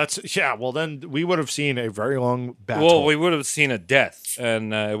 Oh, that's yeah. Well, then we would have seen a very long battle. Well, we would have seen a death,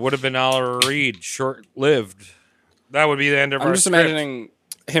 and it would have been Oliver Reed, short-lived. That would be the end of I'm our just script. imagining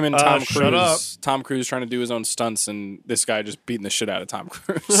him and Tom shut up. Cruise. Tom Cruise trying to do his own stunts, and this guy just beating the shit out of Tom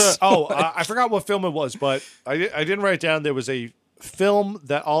Cruise. I forgot what film it was, but I didn't write it down. There was a film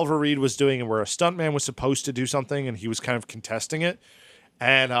that Oliver Reed was doing, and where a stuntman was supposed to do something, and he was kind of contesting it.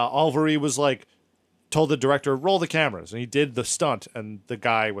 And Oliver Reed was like, told the director, "Roll the cameras," and he did the stunt, and the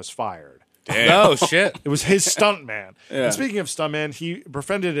guy was fired. Oh shit! It was his stuntman. Yeah. And speaking of stuntman, he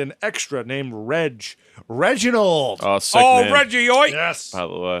befriended an extra named Reginald. Oh, sick Oh, man, Reggie, oi! Yes. by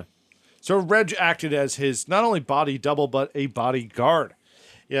the way. So Reg acted as his not only body double but a bodyguard.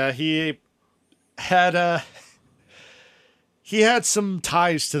 Yeah, he had some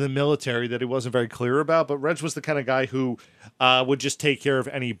ties to the military that he wasn't very clear about, but Reg was the kind of guy who would just take care of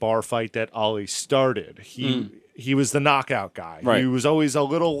any bar fight that Ollie started. He was the knockout guy. Right. He was always a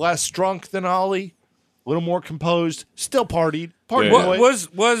little less drunk than Ollie, a little more composed, still partied. Party Yeah. boy.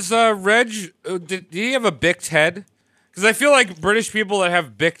 Was Reg? Did he have a bicked head? Because I feel like British people that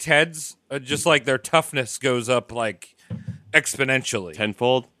have bicked heads, just like their toughness goes up like exponentially.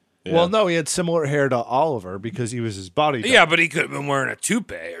 Tenfold? Yeah. Well, no, he had similar hair to Oliver because he was his bodyguard. Yeah, but he could have been wearing a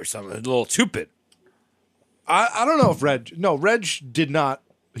toupee or something, a little toupee. I don't know if Reg did not.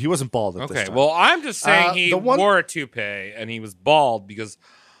 He wasn't bald at this Okay, time. well, I'm just saying he the one- wore a toupee and he was bald because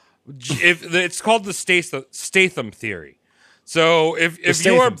if it's called the Statham theory. So if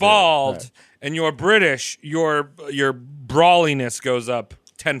Statham you're theory, bald right. and you're British, your brawliness goes up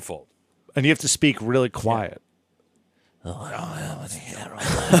tenfold. And you have to speak really quiet. I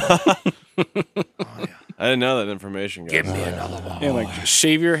didn't know that information, guys. Yeah, like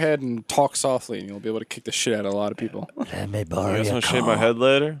shave your head and talk softly, and you'll be able to kick the shit out of a lot of people. You guys want to shave my head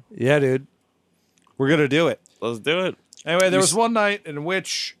later? Yeah, dude. We're going to do it. Let's do it. Anyway, there was one night in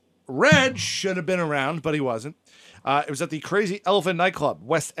which Reg should have been around, but he wasn't. It was at the Crazy Elephant nightclub,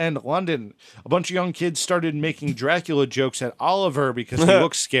 West End, London. A bunch of young kids started making Dracula jokes at Oliver because he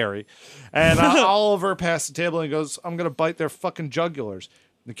looks scary. And Oliver passed the table and goes, "I'm going to bite their fucking jugulars."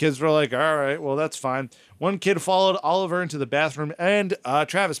 The kids were like, "All right, well, that's fine." One kid followed Oliver into the bathroom, and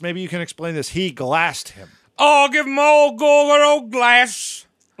Travis, maybe you can explain this. He glassed him. Oh, give him old glass.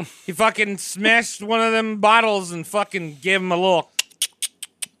 He fucking smashed one of them bottles and fucking gave him a little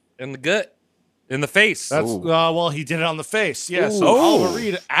in the gut. in the face. That's well, he did it on the face. Yeah, so Ooh. Oliver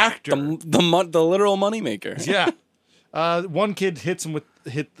Reed, actor. The literal moneymaker. Yeah. One kid hits him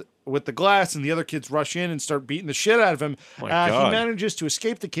with the glass, and the other kids rush in and start beating the shit out of him. He God. manages to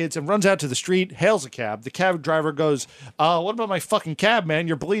escape the kids and runs out to the street, hails a cab. The cab driver goes, what about my fucking cab, man?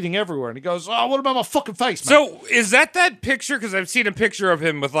 You're bleeding everywhere. And he goes, what about my fucking face, man? So is that picture? Because I've seen a picture of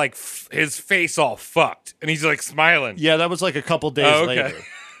him with like his face all fucked, and he's like smiling. Yeah, that was like a couple days Oh, okay.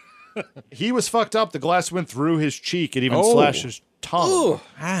 later. He was fucked up. The glass went through his cheek. It even slashed his tongue.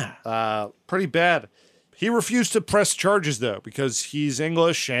 Pretty bad. He refused to press charges, though, because he's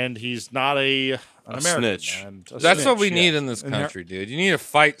English and he's not an American. snitch. And That's what we snitch, need yeah. in this And country, dude. You need to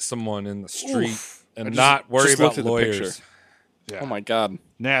fight someone in the street and just- not worry just about looked at the picture. lawyers. Oh my god,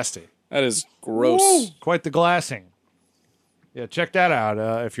 Nasty. that is gross. Quite the glassing. Yeah, check that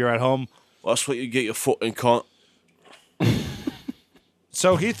out if you're at home. Well, that's what you get your foot in, cunt.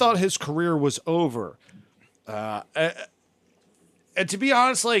 So he thought his career was over. And to be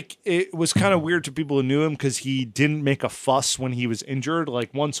honest, like, it was kind of weird to people who knew him because he didn't make a fuss when he was injured.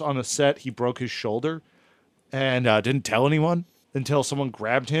 Like, once on a set, he broke his shoulder and didn't tell anyone until someone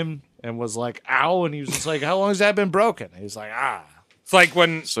grabbed him and was like, ow. And he was just like, how long has that been broken? And he's like, It's like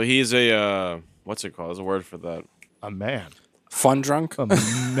when So he's a what's it called? There's a word for that. a man. Fun drunk. A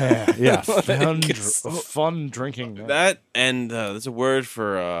man. Yeah. Fun drinking. Man. That and there's a word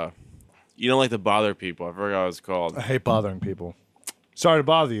for you don't like to bother people. I forgot what it's called. I hate bothering people. Sorry to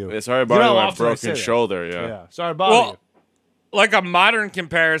bother you. It's hard to You know bother how my often I say broken that? shoulder. Yeah. Yeah. Sorry to bother well, you. like a modern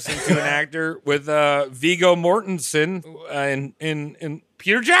comparison to an actor with Viggo Mortensen in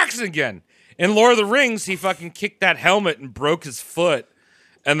Peter Jackson again. In Lord of the Rings, he fucking kicked that helmet and broke his foot,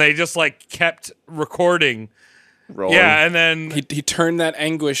 and they just like kept recording. Rolling. Yeah, and then He turned that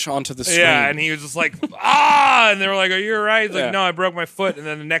anguish onto the screen. yeah, and he was just like and they were like, "Are you all right?" He's like, Yeah. "No, I broke my foot." And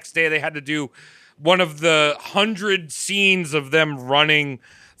then the next day, they had to do one of the 100 scenes of them running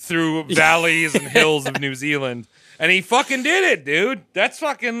through valleys and hills of New Zealand. And he fucking did it, dude. That's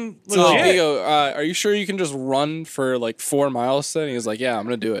fucking So legit. Viggo, are you sure you can just run for like 4 miles today? And he was like, yeah, I'm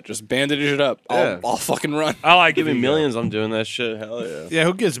gonna do it. Just bandage it up. Yeah. I'll fucking run. I like Give me Viggo. millions. I'm doing that shit. Hell yeah. Yeah,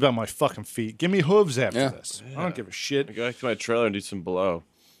 who gives about my fucking feet? Give me hooves after Yeah. this. I don't give a shit. Go back to my trailer and do some blow.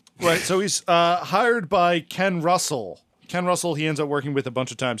 Right, so he's hired by Ken Russell. Ken Russell, he ends up working with a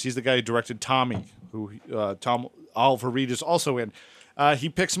bunch of times. He's the guy who directed Tommy, who Tom Oliver Reed is also in. He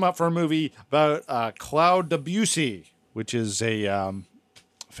picks him up for a movie about Claude Debussy, which is a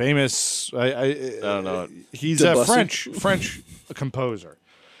famous. I don't know. He's a Debussy? French composer.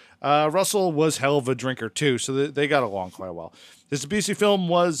 Russell was hell of a drinker too, so they got along quite well. This Debussy film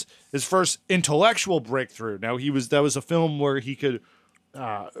was his first intellectual breakthrough. Now that was a film where he could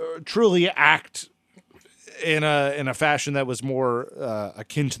truly act in a fashion that was more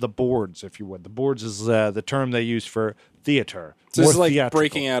akin to the boards, if you would. The boards is the term they use for theater. So this is More like theatrical.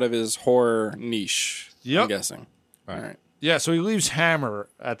 breaking out of his horror niche. Yep. I'm guessing. All right. Yeah, so he leaves Hammer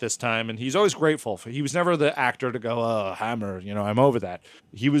at this time, and he's always grateful. He was never the actor to go, oh, Hammer, I'm over that.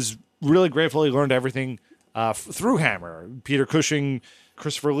 He was really grateful he learned everything through Hammer. Peter Cushing,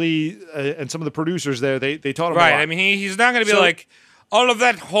 Christopher Lee, and some of the producers there, they taught him a Right. lot. I mean, he's not going to be So- like, all of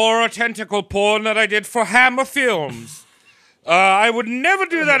that horror tentacle porn that I did for Hammer Films. I would never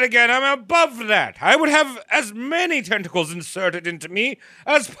do that again. I'm above that. I would have as many tentacles inserted into me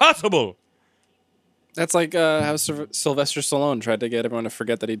as possible. That's like how Sylvester Stallone tried to get everyone to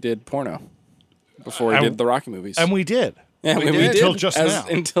forget that he did porno before he did the Rocky movies. And we did. yeah, we did. Until just now.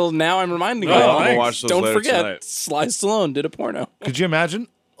 Until now, I'm reminding you. I'm all. gonna watch those Don't later forget, tonight. Sly Stallone did a porno. Could you imagine?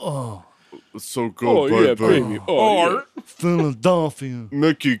 It's so good, Oh yeah, baby. Oh, yeah. Philadelphia.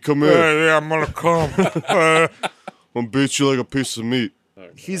 Mickey, come Yeah, I'm going to come. I'll beat you like a piece of meat.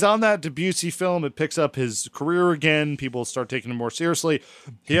 He's on that Debussy film. It picks up his career again. People start taking him more seriously.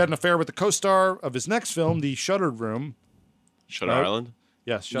 He had an affair with the co-star of his next film, The Shuttered Room. Shutter Island.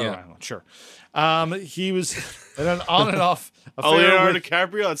 Yes, Shutter Yeah. Island, sure. He was and then on and off Oh, affair Leonardo with,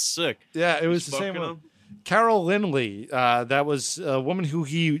 DiCaprio. That's sick. yeah, it was the same fucking one. him? Carol Lindley, that was a woman who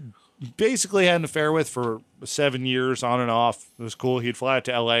he basically had an affair with for 7 years, on and off. It was cool. He'd fly out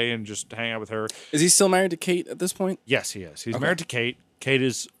to L.A. and just hang out with her. Is he still married to Kate at this point? Yes, he is. He's married to Kate. Kate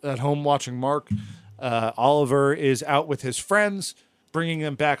is at home watching Mark. Oliver is out with his friends, bringing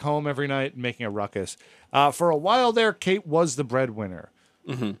them back home every night and making a ruckus. For a while there, Kate was the breadwinner.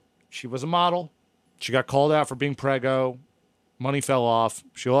 Mm-hmm. She was a model. She got called out for being preggo. Money fell off.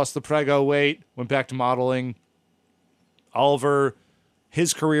 She lost the preggo weight, went back to modeling. Oliver,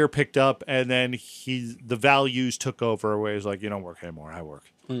 his career picked up, and then the values took over where he's like, you don't work anymore, I work.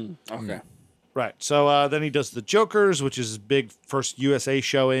 Okay. Right. So then he does The Jokers, which is his big first USA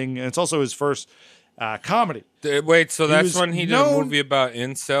showing, and it's also his first comedy. Wait, so that's was when he did a known- movie about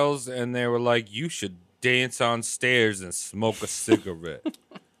incels, and they were like, "You should dance on stairs and smoke a cigarette."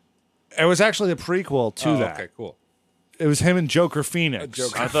 It was actually a prequel to that. Okay, cool. It was him and Joker Phoenix.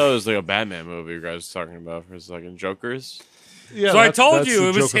 I thought it was like a Batman movie you guys were talking about for a second. Jokers? Yeah, So I that's told you the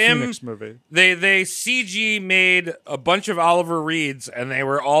it was Joker him. Phoenix movie. They CG made a bunch of Oliver Reeds, and they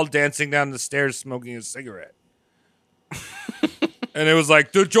were all dancing down the stairs smoking a cigarette. And it was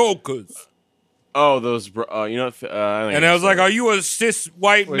like the Jokers. Oh, those, you know what? And I was like, "Are you a cis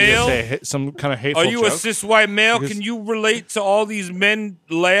white What, you gonna male? say some kind of hateful Are you a joke? cis white male? Because- Can you relate to all these men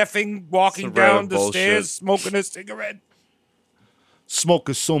laughing, walking It's a random down the bullshit. stairs, smoking a cigarette?"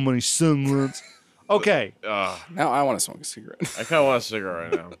 Smoking so many cigarettes. Okay, Now I want to smoke a cigarette. I kind of want a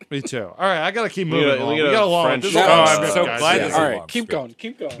cigarette right now. me too. All right, I gotta keep We moving. got- along. we We got got a a long. French- This is a Oh, long I'm script, so guys. glad Yeah. this is All a right, long keep script. going.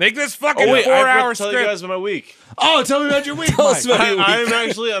 Keep going. Make this fucking Oh, wait, 4-hour I forgot to tell you script. guys about my week. Oh, tell me about your week, Tell us Mike. about your week. I'm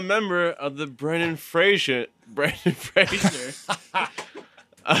actually a member of the Brendan Fraser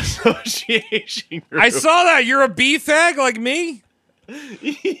Association Group. I saw that. You're a B-fag like me?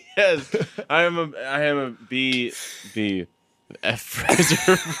 Yes, I am a B F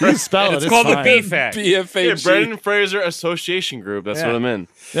Fraser. You spell it. It's called fine. a B-fag. Yeah, BFAG. Brendan Fraser Association Group. That's Yeah. what I'm in.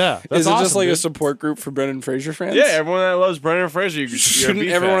 Yeah, that's Is it just awesome, like a dude. support group for Brendan Fraser fans? Yeah, everyone that loves Brendan Fraser, you're Shouldn't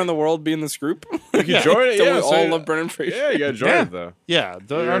a everyone in BFAG. the world be in this group? You can join it. Don't Yeah, we so all love Brendan Fraser? Yeah, you gotta join Yeah. it though. Yeah,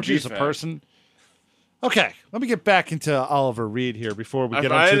 You're aren't a you just a B-fag. person? Okay, let me get back into Oliver Reed here before we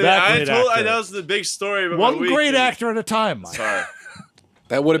get I into that I great told actor. I know it's the big story about One my week, great and- actor at a time, Mike. Sorry,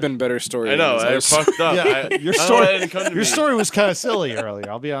 That would have been a better story. I know than I this. fucked up. Yeah, I your don't know why story. it didn't come to Your me. story was kind of silly earlier.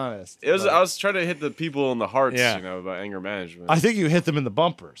 I'll be honest. It was. I was trying to hit the people in the hearts, Yeah. you know, about anger management. I think you hit them in the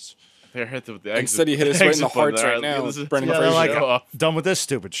bumpers. They hit with the exit. Instead, you hit us right in the exit button. hearts All right now this is- with Brendan Yeah, they're Fraser. like, done with this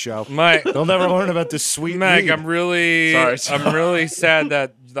stupid show. Mike, They'll never learn about this sweet Mike, Reed. I'm really Sorry. I'm really sad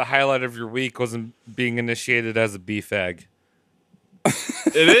that the highlight of your week wasn't being initiated as a B-fag.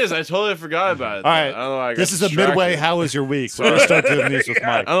 It is. I totally forgot about it. All right, I don't know why I got this is a distracted. midway. How was your week? We're gonna start doing these with Mike.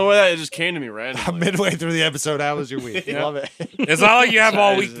 I don't know why that it just came to me randomly. Midway through the episode, how was your week? Love it. It's not like you have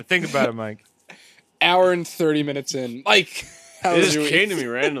all week to think about it, Mike. Hour and 30 minutes in. Mike, how It was just your came week? to me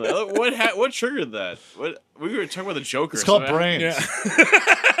randomly. What triggered that? What we were talking about the Joker. It's called so I- brains.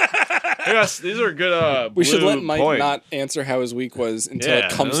 Yes, these are good. We should blue let Mike points. not answer how his week was until Yeah,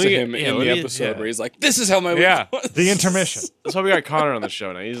 it comes let to me him get- in let the me- episode yeah. where he's like, "This is how my week Yeah. was." The intermission. That's why we got Connor on the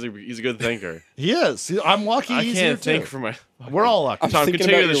show now. He's a good thinker. He is. I'm lucky I he's can't here think too. for my. We're all lucky. Tom, thinking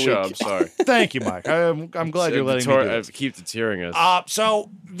continue about the your show. week. I'm sorry. Thank you, Mike. I'm glad you're letting me do I this. keep deterring us.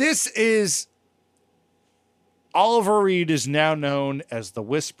 So this is Oliver Reed is now known as the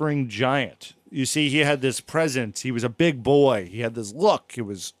Whispering Giant. You see, he had this presence. He was a big boy. He had this look. He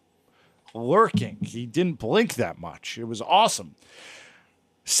was lurking. He didn't blink that much. It was awesome.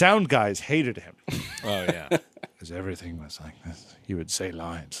 Sound guys hated him Oh yeah. because everything was like this. He would say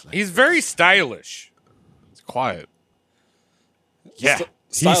lines. Like, He's very stylish. It's quiet. yeah,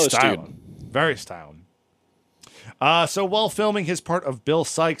 stylish he's dude. styling. Very styling. So while filming his part of Bill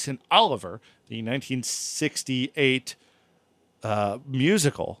Sikes in Oliver, the 1968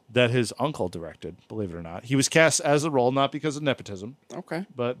 musical that his uncle directed, believe it or not, he was cast as the role not because of nepotism, Okay.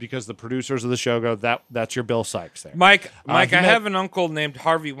 but because the producers of the show go, that's your Bill Sikes there. Mike, he I met- have an uncle named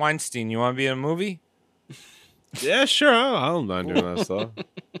Harvey Weinstein. You want to be in a movie? Yeah, sure. I don't mind doing that stuff.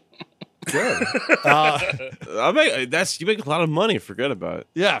 Good. You make a lot of money. Forget about it.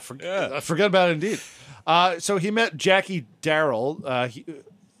 Yeah, forget about it indeed. So he met Jackie Darrell.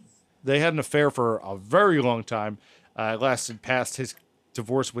 They had an affair for a very long time. It lasted past his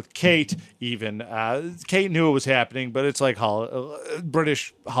divorce with Kate, even. Kate knew it was happening, but it's like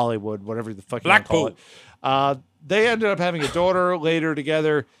British Hollywood, whatever the fuck you want to call it. They ended up having a daughter later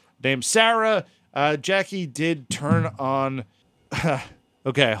together named Sarah. Jackie did turn on...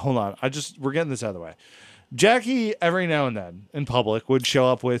 Okay, hold on. We're getting this out of the way. Jackie, every now and then, in public, would show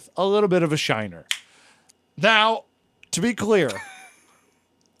up with a little bit of a shiner. Now, to be clear,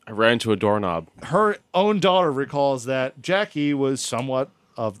 I ran into a doorknob. her own daughter recalls that Jackie was somewhat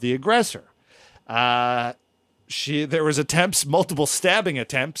of the aggressor. There was multiple stabbing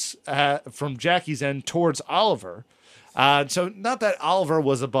attempts from Jackie's end towards Oliver. So not that Oliver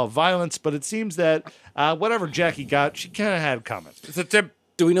was above violence, but it seems that whatever Jackie got, she kind of had coming. It's a tip.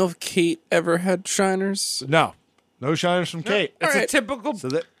 Do we know if Kate ever had shiners? No shiners from Kate. It's right. a typical So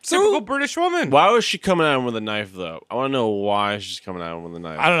typical British woman. Why was she coming at him with a knife, though? I want to know why she's coming at him with a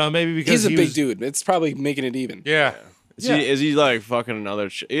knife. I don't know, maybe because He's a he big was- dude. It's probably making it even. Yeah. Is he like fucking another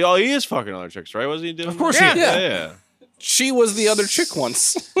chick? Oh, he is fucking other chicks, right? What's he doing? Of course Yeah. he is. Yeah. She was the other chick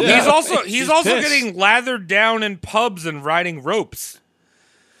once. He's also pissed. getting lathered down in pubs and riding ropes.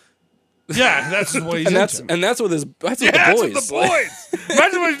 Yeah, that's what he's and that's into. and that's with his that's with That's the with boys. the boys.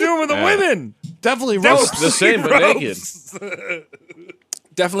 Imagine what he's doing with the women. Definitely ropes. The same, but naked.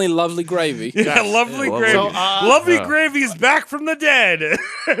 Definitely lovely gravy. Yeah, lovely Yeah, gravy. So, lovely gravy is back from the dead.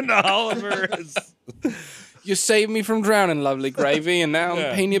 And Oliver is. You saved me from drowning, lovely gravy, and now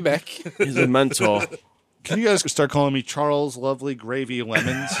I'm paying you back. He's a mentor. Can you guys start calling me Charles Lovely Gravy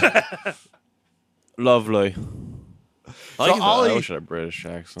Lemons? Lovely. I like that. Ollie- I wish I had a British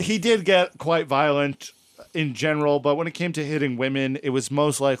accent. He did get quite violent in general, but when it came to hitting women, it was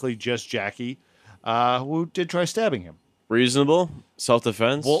most likely just Jackie, who did try stabbing him. Reasonable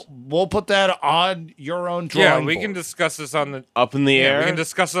self-defense. We'll put that on your own drawing Yeah, we board. can discuss this on the. Up in the Yeah, air. we can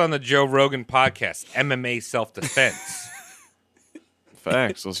discuss it on the Joe Rogan podcast. MMA self-defense.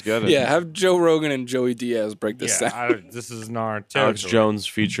 Facts. Let's get it. Yeah, have Joe Rogan and Joey Diaz break this Yeah, down. this is in our Alex territory. Jones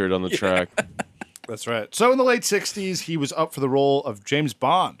featured on the track. That's right. So in the late 60s, he was up for the role of James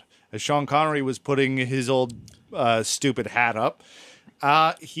Bond, as Sean Connery was putting his old stupid hat up.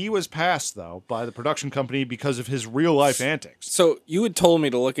 He was passed, though, by the production company because of his real-life antics. So you had told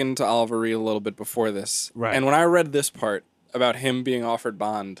me to look into Oliver Reed a little bit before this. Right. And when I read this part about him being offered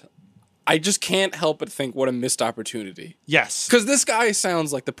Bond, I just can't help but think what a missed opportunity. Yes. Because this guy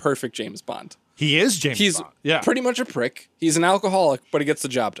sounds like the perfect James Bond. He is James He's Bond. Yeah. pretty much a prick. He's an alcoholic, but he gets the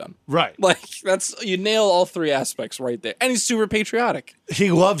job done. Right. Like, you nail all three aspects right there. And he's super patriotic. He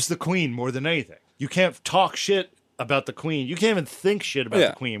loves the Queen more than anything. You can't talk shit about the Queen. You can't even think shit about Yeah.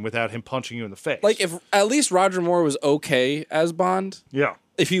 the Queen without him punching you in the face. Like, if at least Roger Moore was okay as Bond, yeah.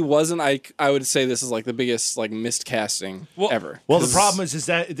 if he wasn't, I would say this is like the biggest like missed casting ever. Well, the problem is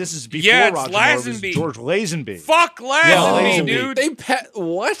that this is before Yeah, it's Roger Moore. It was Lazenby. George Lazenby. Fuck Lazenby, Lazenby. dude. They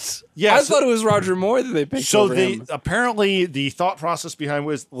what? Yeah, I so- thought it was Roger Moore that they picked So over him. apparently the thought process behind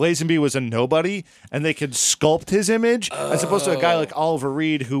was Lazenby was a nobody, and they could sculpt his image as opposed to a guy like Oliver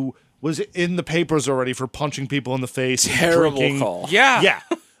Reed who was in the papers already for punching people in the face. and Terrible drinking. call. Yeah. Yeah.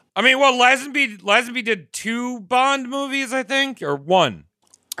 I mean, well, Lazenby did 2 Bond movies, I think, or 1.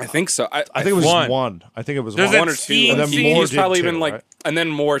 I think so. I think it was One. one. I think it was There's one. that one or two. scene- And then scene- Moore He's did probably too, been like, right? and then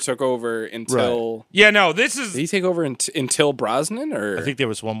Moore took over until. Yeah, no, this is. Did he take over until Brosnan or? I think there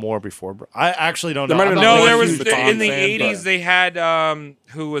was one more before. I actually don't There know. might have I'm been not No, a there huge was Bond in the fan, 80s. but- They had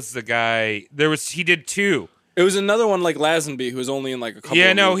who was the guy? He did 2. it was another one like Lazenby who was only in like a couple.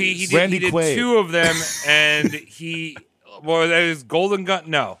 Yeah, of no, movies. he did, Randy he did Quaid. 2 of them, and that is Golden Gun.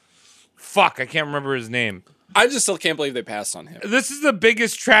 No, fuck, I can't remember his name. I just still can't believe they passed on him. This is the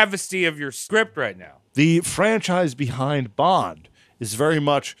biggest travesty of your script right now. The franchise behind Bond is very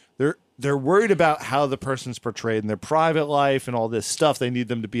much they're worried about how the person's portrayed in their private life and all this stuff. They need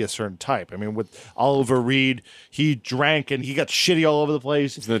them to be a certain type. I mean, with Oliver Reed, he drank and he got shitty all over the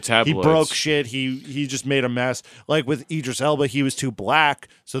place. in the He tabloids. broke shit. He just made a mess. Like with Idris Elba, he was too black,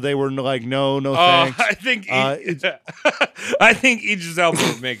 so they were like, no thanks. I think it's- I think Idris Elba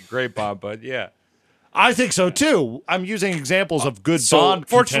would make a great Bond, but yeah. I think so too. I'm using examples of good So, Bond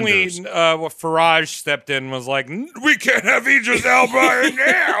Fortunately, contenders. what Farage stepped in was like, we can't have Idris Elba in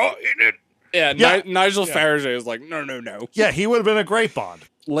there. In it. Yeah, Yeah. Nigel Farage is like, no. Yeah, he would have been a great Bond.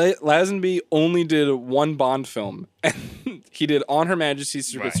 Lazenby only did one Bond film, and he did On Her Majesty's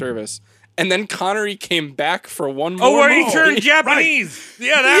Secret Service, and then Connery came back for one more. Oh, where he movie. turned Japanese.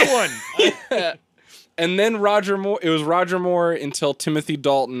 Yeah, that one. And then Roger Moore. It was Roger Moore until Timothy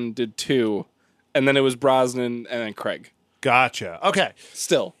Dalton did 2, and then it was Brosnan and then Craig. Gotcha. Okay.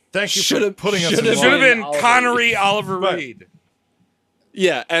 Still, Thank you Should've- for putting us in should've Should have line. been Oliver Connery, Oliver Right. Reed.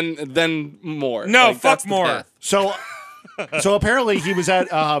 yeah, and then Moore. No, Like, fuck that's the Moore. path. So apparently he was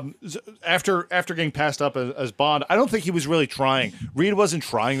at after getting passed up as Bond. I don't think he was really trying. Reed wasn't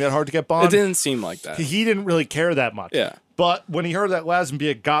trying that hard to get It Bond. didn't seem like that. He didn't really care that much. Yeah. But when he heard that Lazenby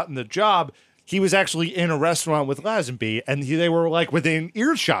had gotten the job, he was actually in a restaurant with Lazenby, and they were like within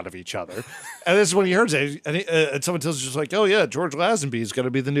earshot of each other. And this is when he heard it, and someone tells him just like, "Oh yeah, George Lazenby is going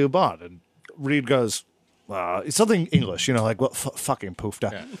to be the new Bond," and Reed goes, "It's something English, like what fucking poofed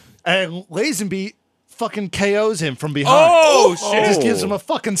out." And Lazenby fucking KOs him from behind. Oh, shit. Just gives him a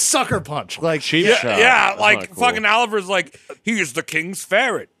fucking sucker punch, like Cheap Yeah, shot. yeah, That's like not cool. fucking Oliver's like, he's the king's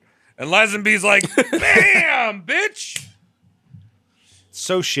ferret. And Lazenby's like, bam, bitch.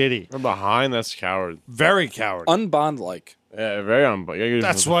 so shitty, From behind, that's coward. very coward. Un-Bond like. Yeah, very on. Yeah,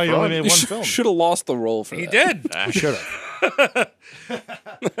 That's why you only made one film. Should have lost the role for He that. did. Should have.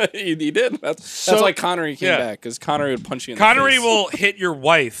 he did. That's why Connery came yeah. back, because Connery would punch you in Connery the face. will hit your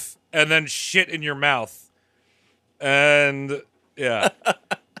wife and then shit in your mouth. And yeah.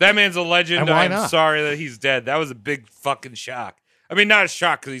 That man's a legend. And why I'm not? sorry that he's dead. That was a big fucking shock. I mean, not a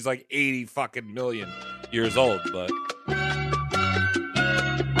shock because he's like 80 fucking million years old, but.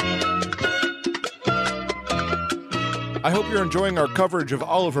 I hope you're enjoying our coverage of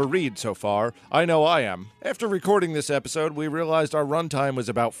Oliver Reed so far. I know I am. After recording this episode, we realized our runtime was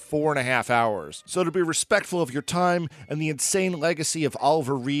about 4.5 hours. So to be respectful of your time and the insane legacy of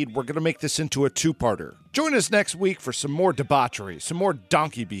Oliver Reed, we're going to make this into a two-parter. Join us next week for some more debauchery, some more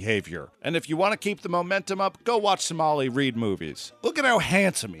donkey behavior. And if you want to keep the momentum up, go watch some Ollie Reed movies. Look at how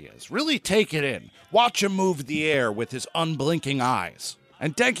handsome he is. Really take it in. Watch him move the air with his unblinking eyes.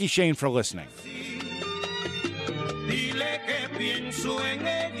 And thank you, Shane, for listening. Dile que pienso en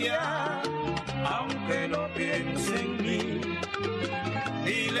ella, aunque no piense en mí.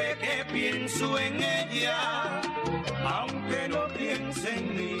 Dile que pienso en ella.